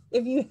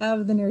if you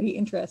have the nerdy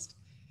interest.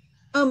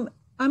 I'm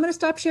going to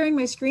stop sharing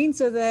my screen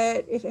so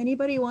that if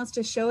anybody wants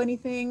to show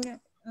anything,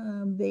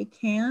 they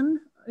can.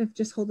 If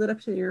just hold it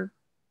up to your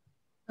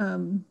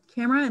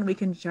camera and we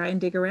can try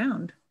and dig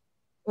around.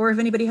 Or if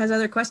anybody has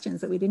other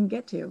questions that we didn't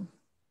get to.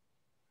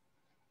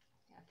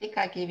 I think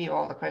I gave you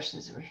all the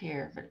questions that were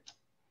here, but.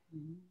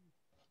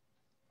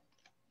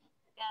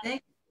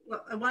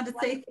 Well, I wanted to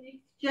say thanks,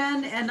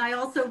 Jen, and I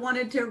also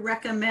wanted to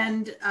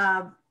recommend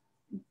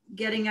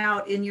getting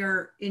out in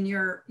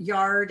your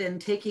yard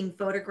and taking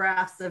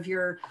photographs of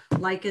your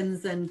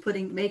lichens and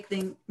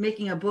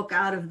making a book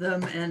out of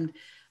them, and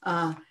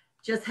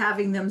just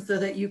having them so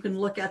that you can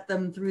look at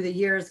them through the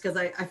years, because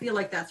I feel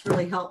like that's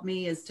really helped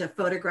me, is to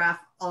photograph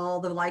all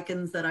the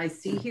lichens that I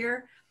see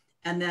here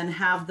and then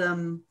have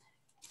them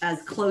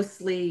as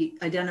closely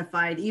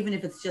identified, even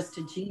if it's just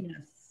a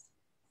genus,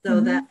 so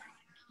that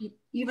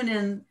even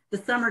in the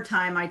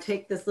summertime, I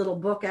take this little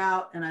book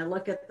out and I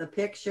look at the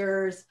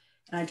pictures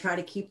and I try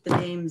to keep the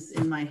names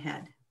in my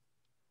head.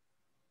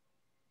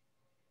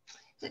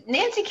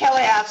 Nancy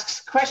Kelly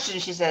asks question.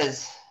 She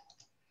says,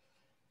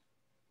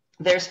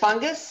 there's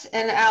fungus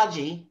and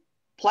algae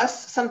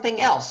plus something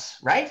else,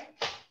 right?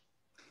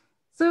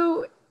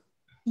 So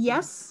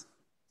yes.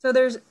 So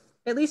there's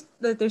at least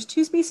there's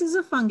two species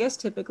of fungus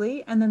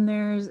typically, and then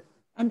there's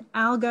an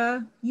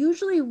alga,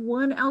 usually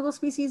one algal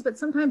species, but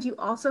sometimes you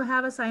also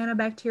have a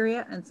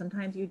cyanobacteria and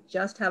sometimes you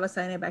just have a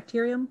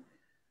cyanobacterium.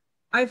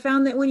 I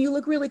found that when you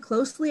look really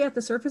closely at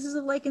the surfaces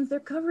of lichens, they're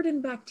covered in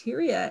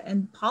bacteria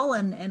and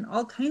pollen and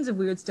all kinds of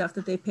weird stuff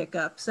that they pick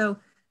up. So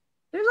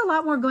there's a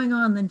lot more going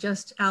on than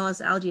just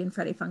Alice algae and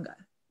Freddy fungi.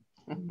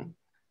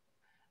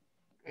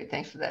 Great,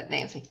 thanks for that,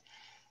 Nancy.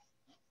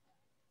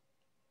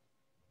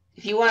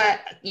 If you want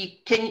to,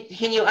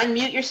 can you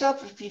unmute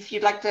yourself if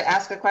you'd like to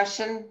ask a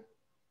question?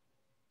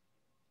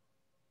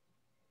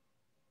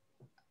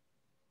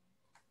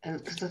 And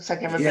it looks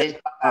like everybody's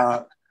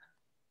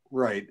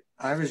right.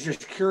 I was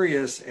just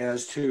curious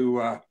as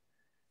to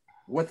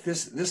what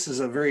this is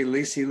a very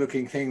lacy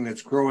looking thing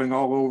that's growing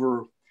all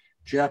over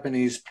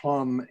Japanese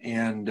plum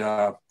and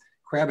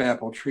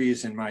crabapple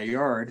trees in my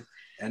yard,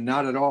 and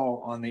not at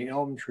all on the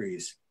elm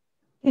trees.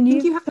 Can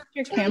you have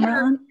your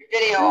camera on?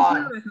 Video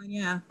on.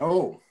 Yeah.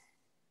 Oh,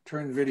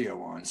 turn video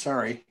on.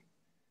 Sorry.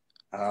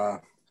 Can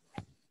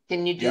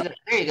you do that?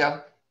 There you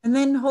go. And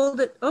then hold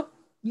it. Oh,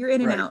 you're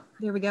in and out.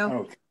 There we go.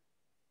 Okay.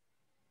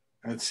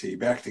 Let's see.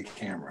 Back to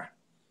camera.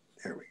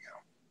 There we go.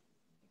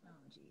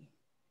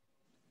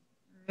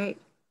 All right.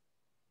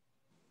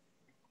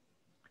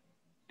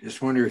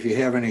 Just wonder if you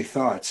have any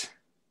thoughts.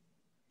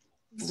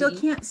 Still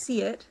can't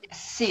see it.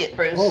 See it,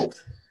 Bruce. Oh,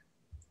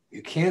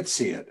 you can't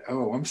see it.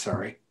 Oh, I'm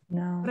sorry.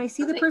 No. But I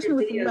see the person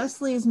with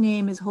Leslie's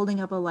name is holding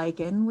up a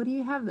lichen. What do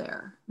you have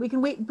there? We can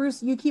wait,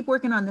 Bruce. You keep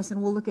working on this,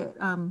 and we'll look at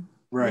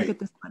look at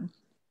this one.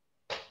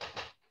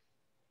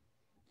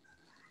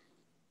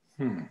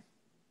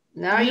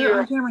 Now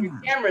your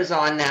camera's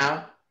on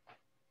now.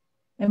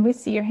 And we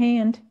see your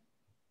hand.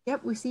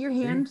 Yep, we see your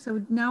hand.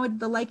 So now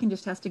the lichen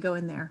just has to go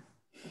in there.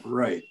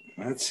 Right.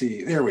 Let's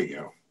see. There we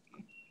go.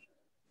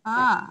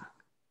 Ah,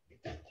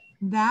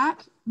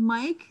 that,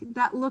 Mike,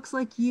 that looks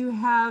like you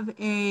have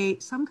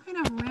some kind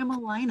of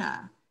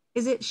ramalina.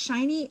 Is it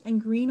shiny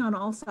and green on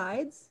all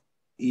sides?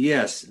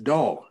 Yes,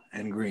 dull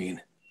and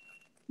green.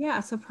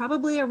 Yeah, so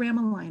probably a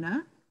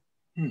ramalina.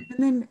 And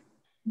then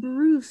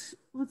Bruce,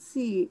 let's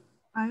see.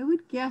 I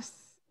would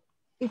guess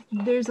if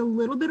there's a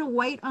little bit of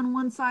white on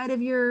one side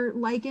of your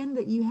lichen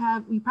that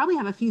you probably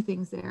have a few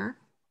things there,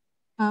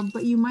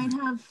 but you might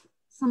have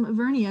some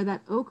Avernia,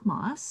 that oak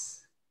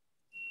moss.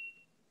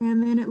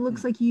 And then it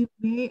looks like you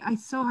may,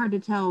 it's so hard to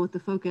tell with the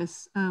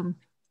focus, but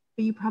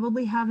you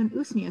probably have an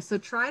usnea. So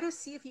try to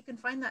see if you can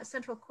find that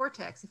central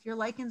cortex. If your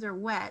lichens are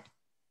wet,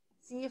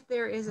 see if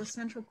there is a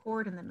central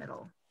cord in the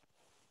middle.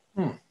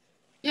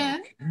 Yeah.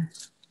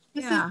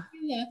 Yeah.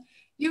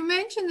 You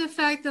mentioned the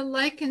fact that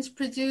lichens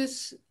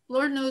produce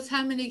Lord knows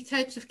how many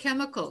types of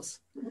chemicals.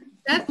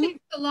 That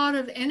takes a lot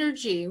of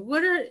energy.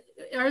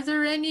 Are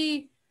there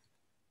any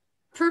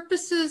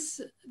purposes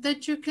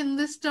that you can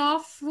list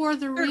off for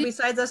the Sure,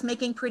 besides us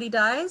making pretty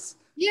dyes?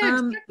 Yeah,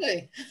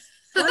 exactly.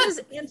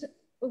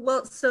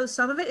 Well, so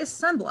some of it is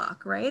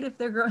sunblock, right? If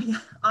they're growing,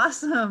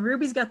 awesome.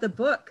 Ruby's got the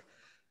book.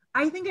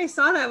 I think I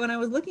saw that when I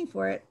was looking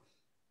for it.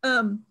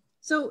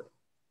 So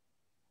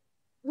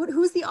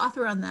who's the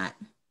author on that?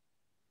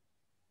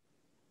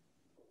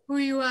 Who are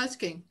you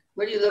asking?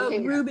 What are you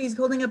looking at? Ruby's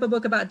holding up a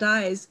book about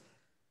dyes.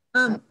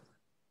 Isoncon?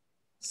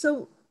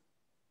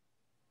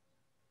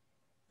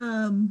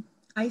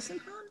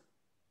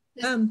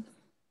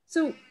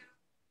 So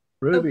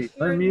Ruby,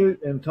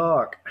 unmute and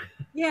talk.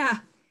 Yeah.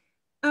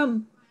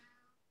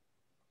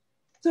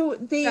 So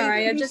they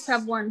Sorry, I just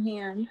have one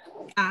hand.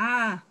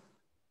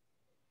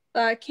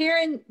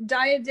 Karen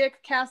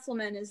Diadic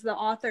Castleman is the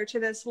author to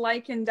this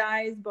Lichen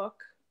Dyes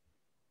book.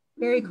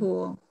 Very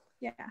cool.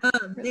 Yeah.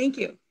 Thank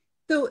you.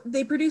 So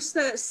they produce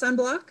the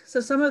sunblock.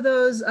 So some of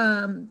those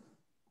some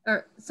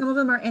of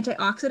them are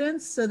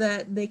antioxidants so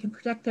that they can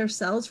protect their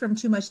cells from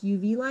too much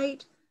UV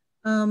light.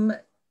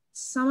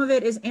 Some of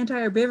it is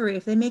anti-herbivory.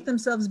 If they make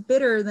themselves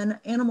bitter, then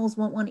animals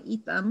won't want to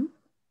eat them.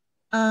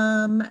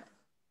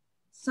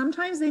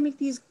 Sometimes they make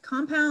these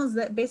compounds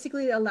that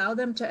basically allow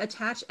them to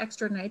attach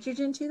extra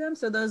nitrogen to them.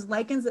 So those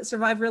lichens that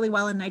survive really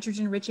well in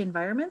nitrogen-rich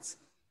environments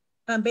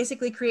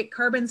basically create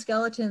carbon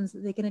skeletons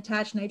that they can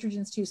attach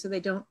nitrogens to so they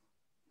don't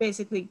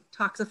basically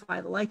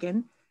toxify the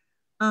lichen.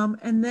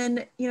 And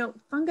then,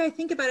 fungi,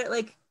 think about it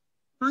like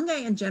fungi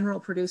in general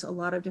produce a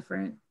lot of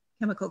different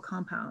chemical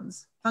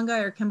compounds. Fungi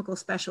are chemical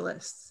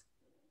specialists.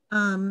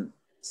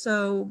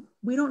 So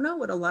we don't know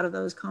what a lot of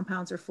those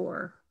compounds are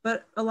for,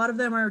 but a lot of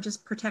them are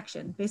just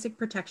protection, basic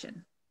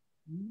protection.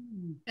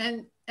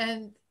 And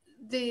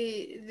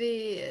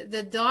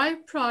the dye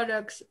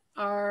products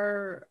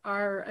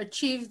are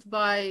achieved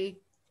by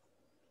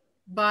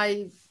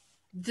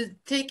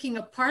taking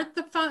apart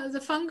the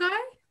fungi?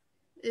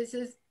 Is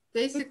it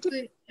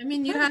basically,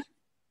 you have...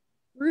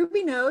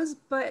 Ruby knows,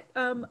 but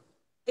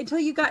until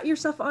you got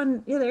yourself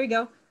on, there you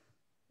go.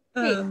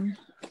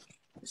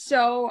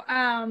 So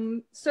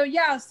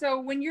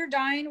when you're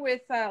dyeing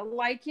with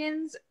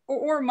lichens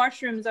or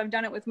mushrooms, I've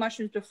done it with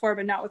mushrooms before,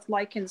 but not with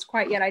lichens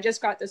quite yet. I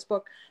just got this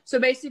book. So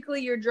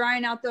basically you're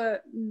drying out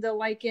the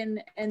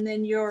lichen and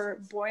then you're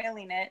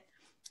boiling it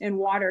in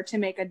water to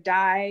make a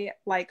dye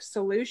like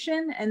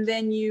solution. And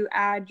then you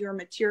add your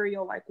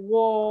material like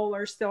wool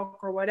or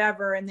silk or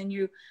whatever, and then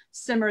you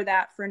simmer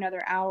that for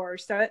another hour.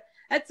 So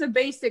that's a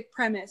basic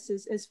premise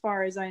as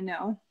far as I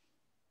know.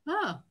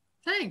 Oh,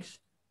 thanks.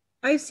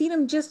 I've seen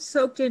them just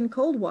soaked in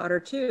cold water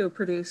to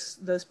produce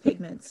those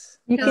pigments.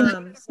 You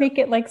can make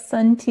it like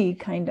sun tea,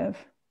 kind of.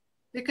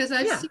 Because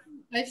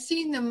I've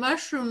seen the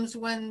mushrooms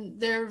when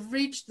they've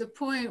reached the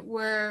point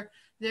where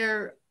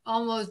they're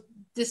almost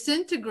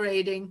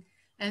disintegrating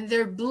and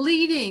they're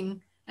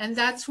bleeding, and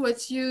that's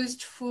what's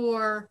used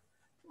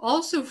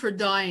also for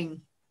dyeing.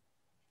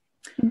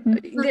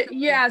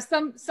 Yeah,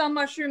 some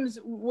mushrooms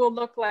will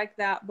look like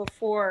that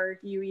before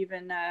you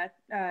even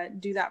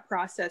do that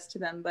process to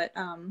them, but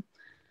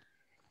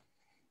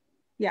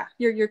yeah,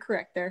 you're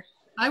correct there.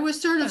 I was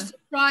sort of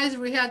surprised.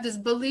 We had this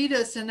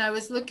Boletus, and I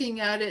was looking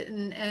at it,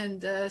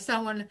 and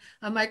someone,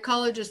 a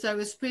mycologist I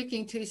was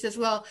speaking to, he says,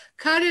 well,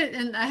 cut it,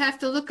 and I have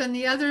to look on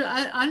the other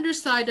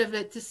underside of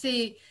it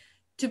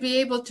to be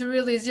able to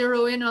really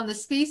zero in on the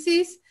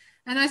species.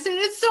 And I said,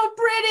 it's so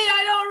pretty,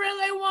 I don't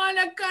really want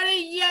to cut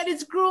it yet.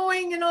 It's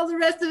growing and all the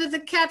rest of it. The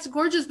cat's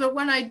gorgeous. But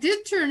when I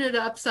did turn it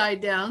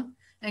upside down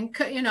and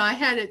cut, I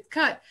had it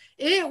cut,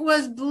 it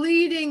was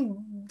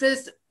bleeding.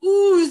 This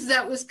ooze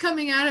that was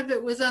coming out of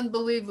it was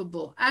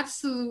unbelievable.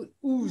 Absolute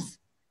ooze.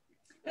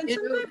 And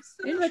sometimes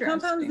some of the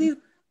compounds these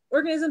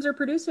organisms are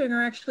producing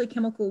are actually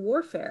chemical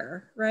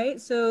warfare, right?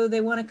 So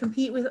they want to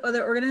compete with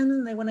other organisms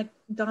and they want to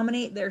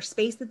dominate their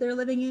space that they're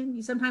living in.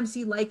 You sometimes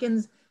see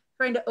lichens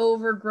trying to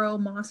overgrow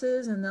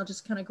mosses, and they'll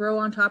just kind of grow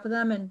on top of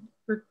them and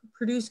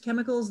produce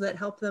chemicals that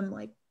help them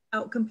like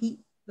outcompete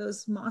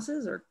those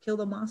mosses or kill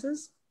the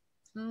mosses.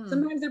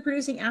 Sometimes they're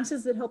producing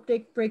acids that help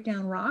break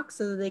down rocks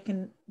so that they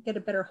can get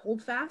a better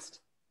hold fast.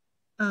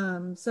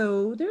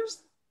 So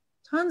there's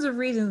tons of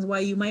reasons why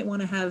you might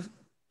want to have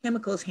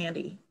chemicals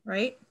handy,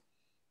 right?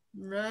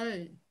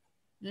 Right.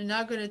 You're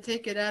not going to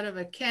take it out of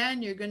a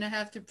can. You're going to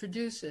have to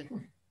produce it.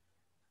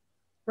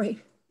 Right.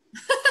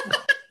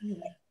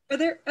 Are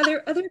there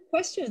other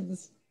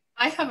questions?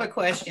 I have a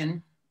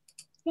question.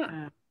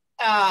 Yeah.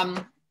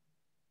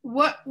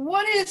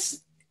 What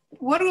is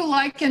what do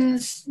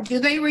lichens, do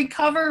they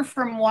recover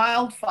from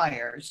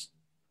wildfires?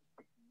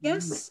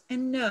 Yes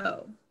and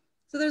no.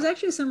 So there's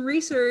actually some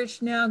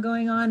research now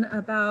going on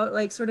about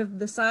like sort of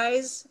the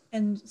size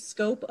and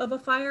scope of a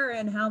fire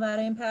and how that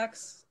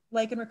impacts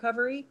lichen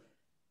recovery.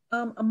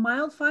 A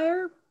mild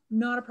fire,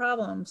 not a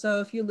problem. So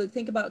if you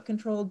think about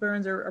controlled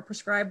burns or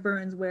prescribed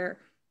burns where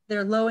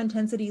they're low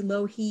intensity,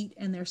 low heat,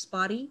 and they're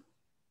spotty,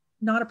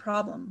 not a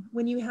problem.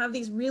 When you have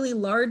these really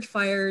large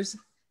fires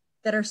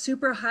that are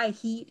super high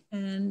heat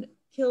and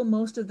kill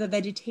most of the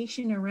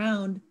vegetation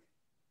around,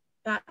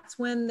 that's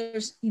when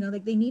there's, you know,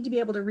 like they need to be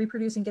able to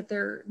reproduce and get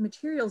their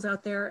materials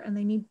out there, and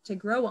they need to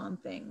grow on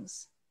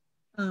things.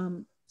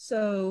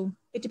 So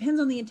it depends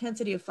on the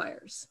intensity of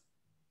fires.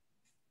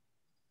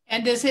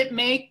 And does it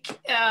make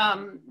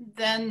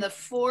then the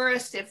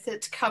forest, if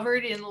it's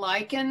covered in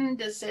lichen,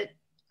 does it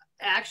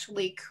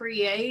actually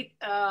create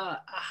a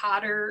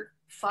hotter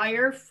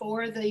fire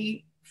for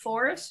the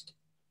forest?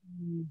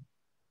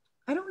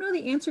 I don't know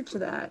the answer to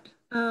that.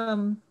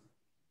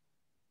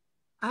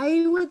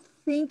 I would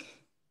think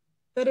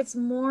that it's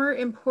more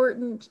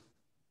important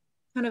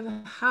kind of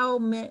how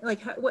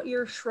what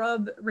your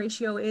shrub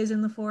ratio is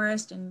in the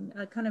forest and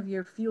kind of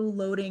your fuel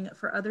loading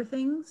for other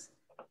things.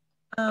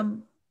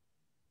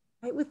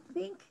 I would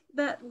think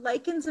that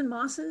lichens and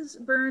mosses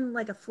burn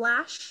like a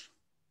flash.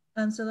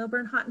 So they'll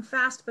burn hot and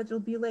fast, but they'll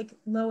be like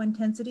low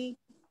intensity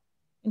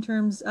in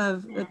terms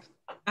of like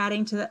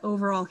adding to the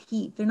overall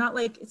heat. They're not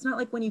like, it's not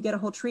like when you get a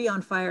whole tree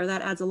on fire,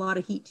 that adds a lot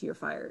of heat to your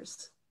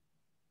fires.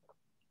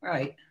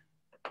 Right.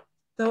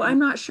 So I'm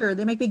not sure.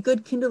 They might be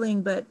good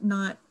kindling, but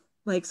not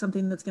like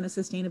something that's going to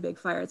sustain a big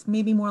fire. It's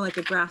maybe more like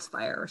a grass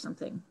fire or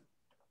something.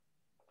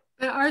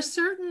 But are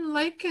certain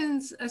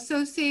lichens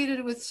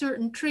associated with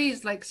certain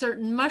trees, like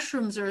certain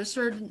mushrooms are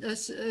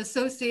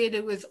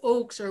associated with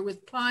oaks or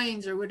with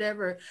pines or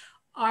whatever?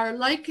 Are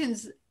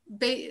lichens,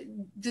 do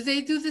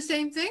they do the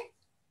same thing?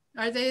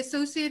 Are they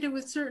associated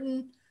with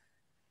certain?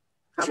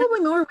 Probably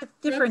more with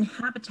different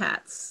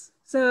habitats.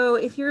 So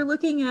if you're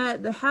looking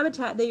at the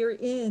habitat that you're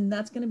in,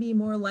 that's going to be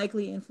more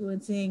likely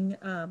influencing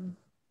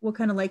what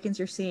kind of lichens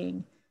you're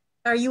seeing.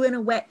 Are you in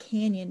a wet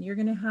canyon? You're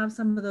going to have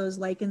some of those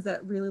lichens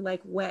that really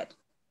like wet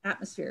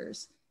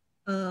atmospheres.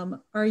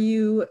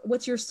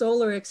 What's your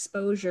solar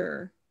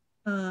exposure?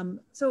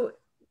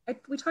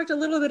 We talked a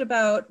little bit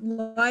about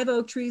live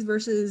oak trees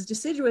versus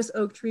deciduous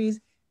oak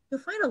trees.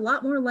 You'll find a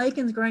lot more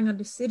lichens growing on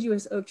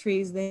deciduous oak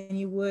trees than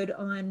you would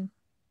on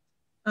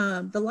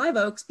the live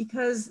oaks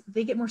because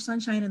they get more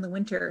sunshine in the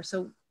winter.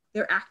 So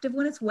they're active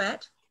when it's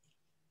wet.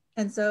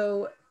 And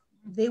so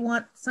they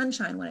want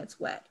sunshine when it's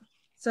wet.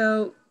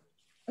 So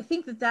I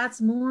think that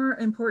that's more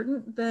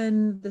important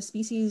than the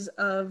species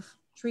of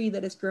tree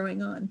that is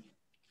growing on.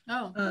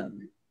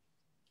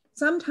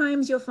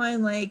 Sometimes you'll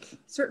find like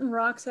certain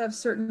rocks have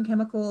certain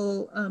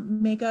chemical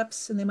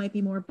makeups, and they might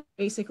be more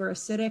basic or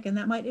acidic, and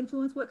that might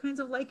influence what kinds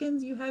of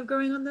lichens you have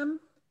growing on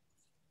them.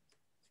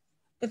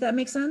 If that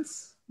makes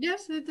sense.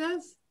 Yes, it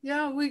does.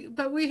 Yeah,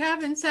 but we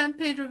have in San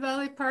Pedro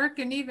Valley Park,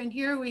 and even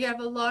here we have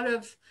a lot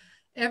of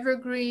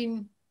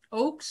evergreen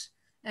oaks,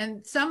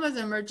 and some of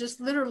them are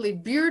just literally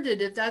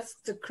bearded, if that's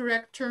the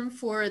correct term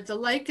for it. The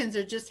lichens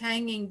are just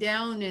hanging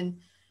down and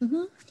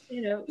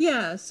you know.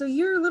 Yeah, so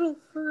you're a little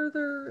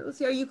further. Let's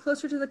see, are you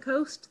closer to the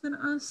coast than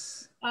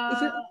us?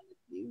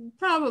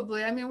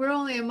 Probably. I mean, we're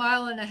only a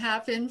mile and a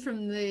half in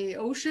from the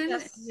ocean.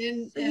 Yes.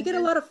 So you get a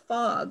lot of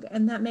fog,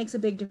 and that makes a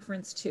big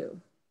difference too.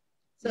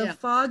 So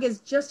fog is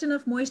just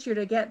enough moisture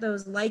to get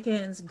those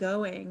lichens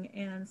going.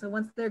 And so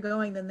once they're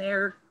going, then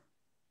they're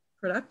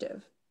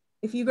productive.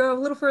 If you go a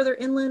little further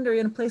inland or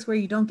in a place where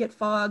you don't get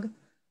fog,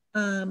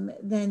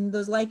 then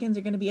those lichens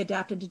are going to be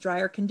adapted to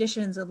drier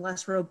conditions and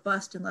less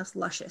robust and less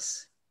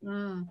luscious.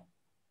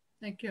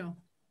 Thank you.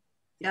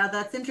 Yeah,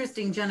 that's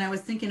interesting, Jen. I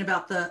was thinking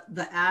about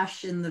the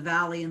ash in the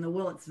valley, in the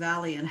Willits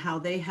Valley, and how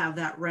they have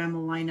that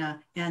Ramalina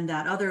and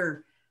that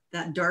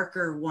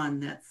darker one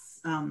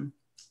that's,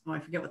 I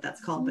forget what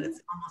that's called, but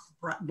it's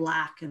almost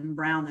black and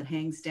brown that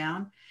hangs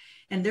down.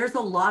 And there's a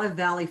lot of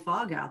valley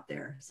fog out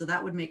there. So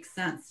that would make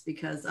sense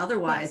because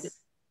otherwise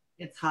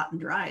it's hot and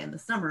dry in the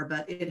summer,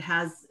 but it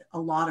has a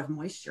lot of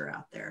moisture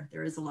out there.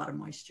 There is a lot of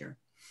moisture.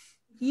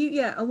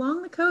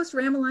 Along the coast,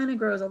 Ramalina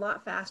grows a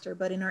lot faster,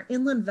 but in our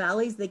inland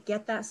valleys that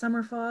get that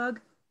summer fog,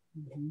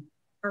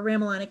 our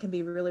Ramalina can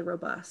be really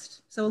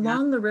robust. So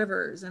along the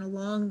rivers and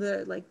along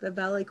the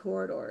valley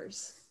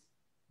corridors.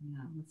 Yeah,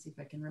 let's see if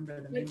I can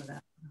remember the name of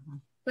that.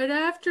 But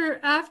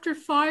after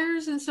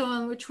fires and so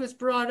on, which was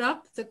brought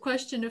up, the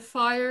question of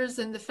fires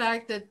and the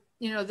fact that,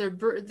 you know,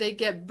 they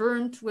get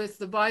burnt with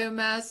the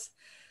biomass,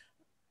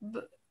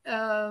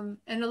 and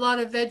a lot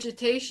of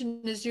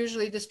vegetation is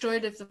usually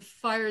destroyed if the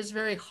fire is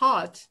very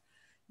hot,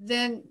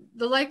 then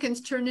the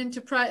lichens turn into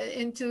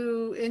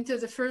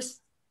the first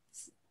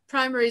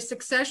primary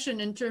succession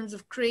in terms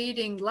of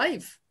creating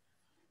life.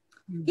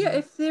 Yeah,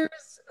 if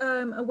there's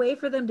a way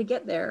for them to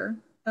get there,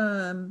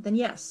 then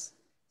yes.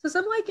 So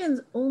some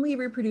lichens only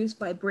reproduce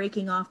by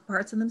breaking off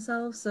parts of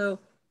themselves. So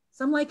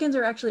some lichens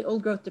are actually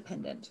old growth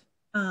dependent.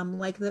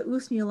 like the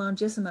Usnea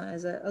longissima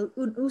is an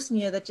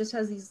usnea that just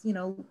has these,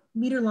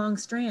 meter-long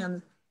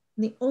strands.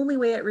 And the only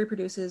way it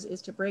reproduces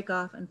is to break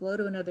off and blow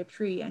to another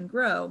tree and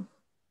grow.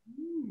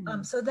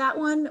 So that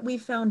one we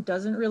found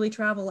doesn't really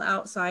travel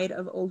outside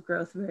of old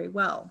growth very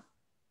well.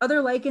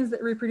 Other lichens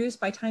that reproduce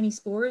by tiny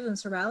spores and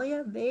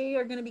Soralia, they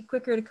are going to be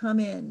quicker to come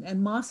in,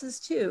 and mosses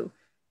too.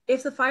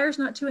 If the fire's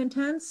not too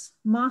intense,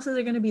 mosses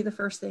are going to be the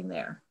first thing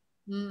there.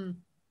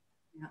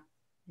 Yeah.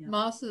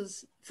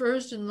 Mosses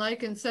first and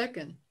lichen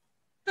second.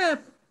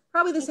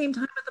 Probably the same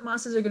time, but the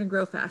mosses are going to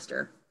grow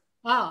faster.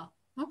 Ah,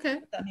 okay.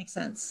 If that makes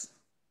sense.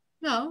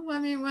 No, I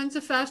mean, one's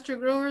a faster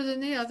grower than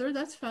the other.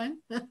 That's fine.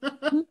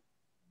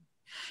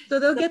 So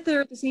they'll get there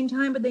at the same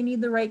time, but they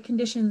need the right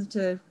conditions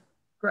to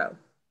grow.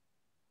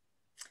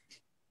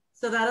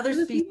 So that other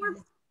species.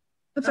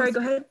 I'm sorry,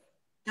 go ahead.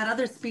 That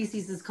other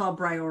species is called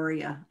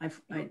Bryoria. I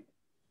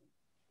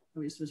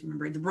was just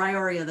remembering the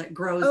Bryoria that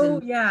grows.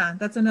 Oh, yeah.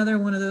 That's another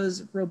one of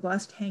those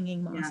robust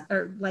hanging moss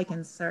or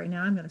lichens. Sorry,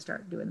 now I'm going to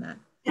start doing that.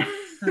 Yeah.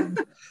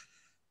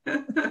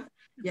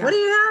 What do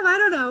you have? I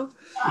don't know.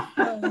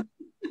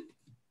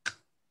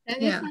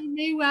 And if I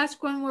may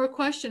ask one more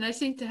question, I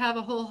seem to have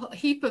a whole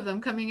heap of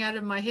them coming out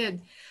of my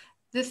head.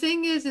 The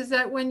thing is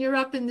that when you're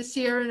up in the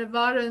Sierra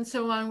Nevada and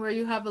so on, where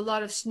you have a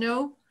lot of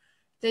snow,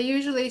 they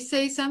usually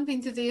say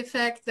something to the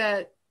effect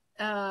that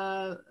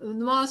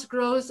moss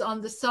grows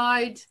on the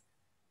side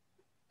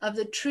of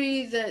the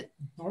tree that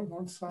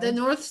the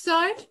north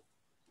side.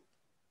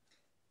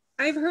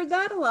 I've heard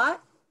that a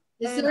lot.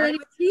 Is there any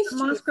truth?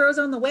 Moss grows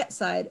on the wet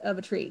side of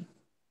a tree,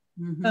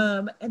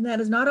 and that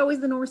is not always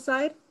the north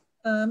side.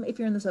 If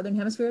you're in the southern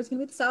hemisphere, it's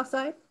going to be the south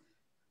side.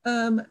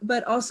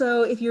 But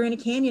also, if you're in a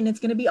canyon, it's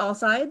going to be all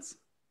sides.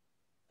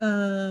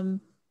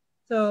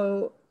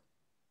 So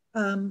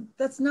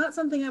that's not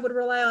something I would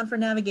rely on for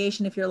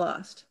navigation if you're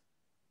lost.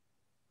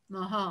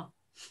 Okay.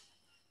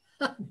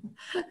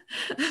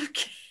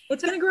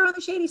 It's going to grow on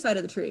the shady side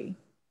of the tree.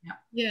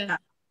 Yeah,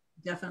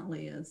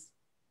 definitely is.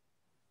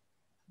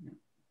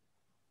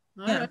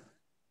 Yeah.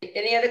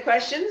 Any other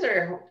questions,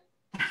 or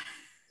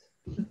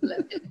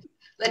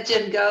let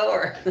Jen go?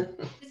 Or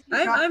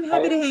I'm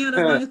happy to hang out as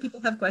long as people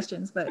have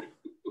questions. But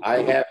I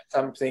have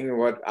something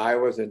what I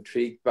was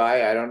intrigued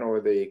by. I don't know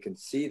whether you can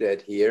see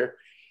that here.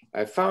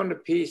 I found a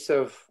piece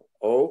of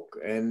oak,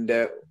 and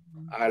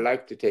I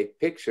like to take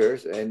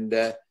pictures. And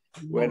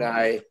when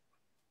I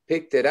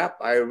picked it up,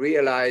 I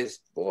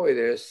realized, boy,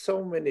 there's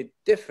so many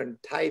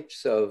different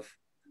types of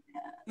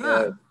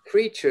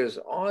creatures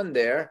on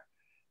there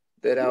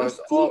that I was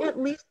see at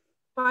least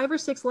 5 or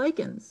 6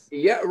 lichens.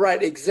 Yeah,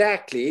 right,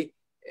 exactly.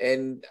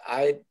 And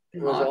I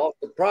was all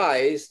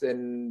surprised.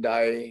 And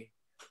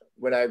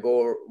when I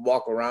go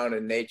walk around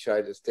in nature,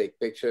 I just take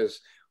pictures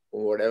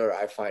or whatever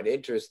I find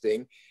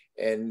interesting.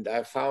 And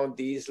I found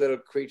these little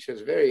creatures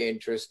very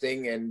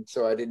interesting. And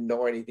so I didn't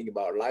know anything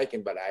about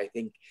lichen, but I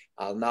think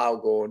I'll now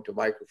go into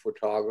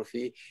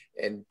microphotography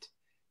and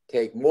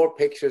take more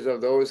pictures of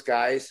those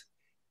guys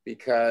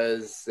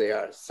because they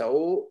are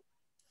so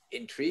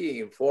intriguing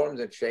in forms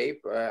and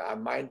shape.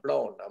 I'm mind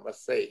blown, I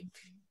must say.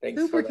 Thanks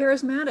super for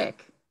charismatic.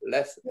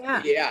 Lesson.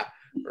 Yeah,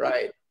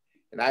 right.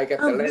 And I got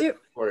the lesson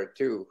for it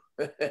too.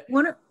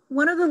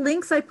 One of the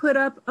links I put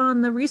up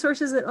on the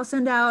resources that I'll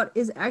send out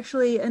is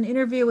actually an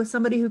interview with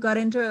somebody who got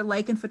into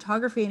lichen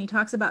photography, and he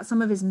talks about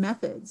some of his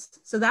methods.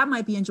 So that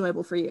might be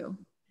enjoyable for you.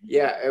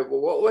 Yeah.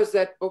 What was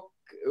that book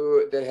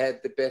that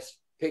had the best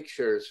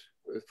pictures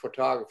with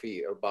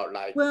photography about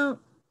lichen? Well,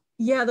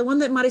 yeah, the one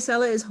that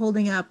Maricela is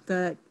holding up,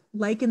 the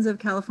Lichens of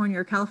California,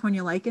 or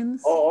California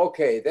Lichens. Oh,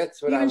 okay.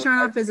 That's what Stephen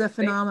Sharnoff is a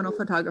phenomenal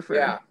photographer.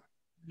 Yeah.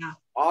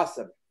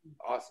 Awesome.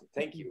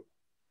 Thank you.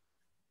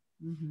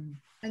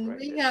 And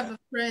we have a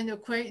friend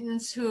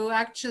acquaintance who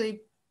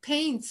actually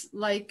paints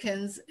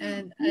lichens,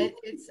 and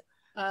it's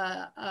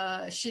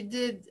she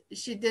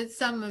did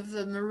some of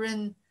the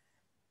Marin.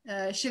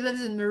 She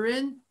lives in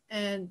Marin,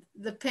 and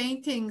the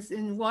paintings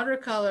in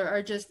watercolor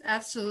are just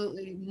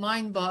absolutely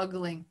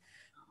mind-boggling.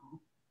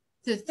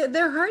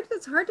 They're hard.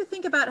 It's hard to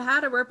think about how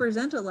to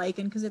represent a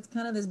lichen because it's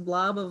kind of this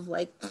blob of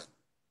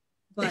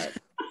but.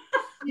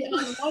 Yeah,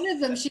 on one of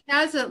them, she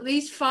has at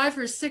least 5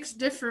 or 6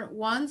 different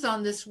ones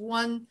on this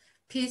one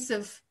piece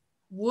of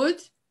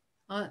wood,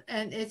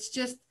 and it's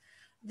just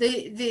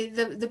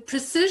the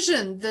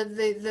precision,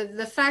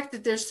 the fact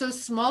that they're so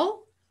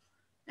small,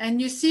 and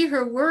you see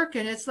her work,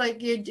 and it's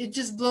like it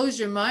just blows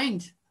your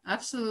mind.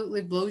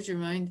 Absolutely blows your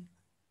mind.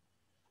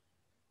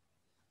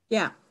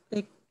 Yeah,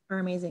 they are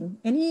amazing.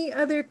 Any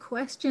other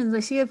questions?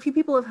 I see a few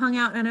people have hung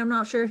out, and I'm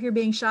not sure if you're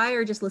being shy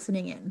or just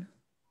listening in.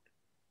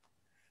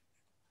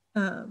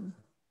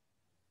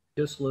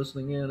 Just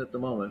listening in at the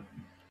moment.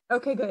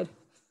 Okay, good.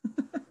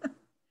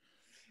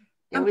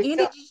 Andy,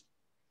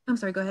 I'm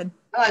sorry, go ahead.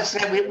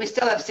 Oh, we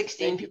still have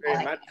 16 people. Thank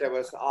you very much. That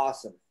was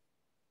awesome.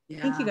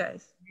 Yeah. Thank you,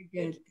 guys. Very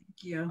good.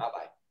 Thank you.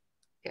 Bye-bye.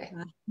 Okay.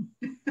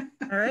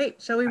 All right.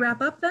 Shall we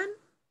wrap up then?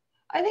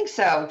 I think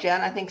so,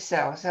 Jen. I think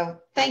so. So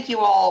thank you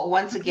all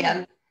once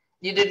again.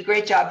 You did a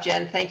great job,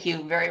 Jen. Thank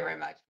you very, very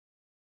much.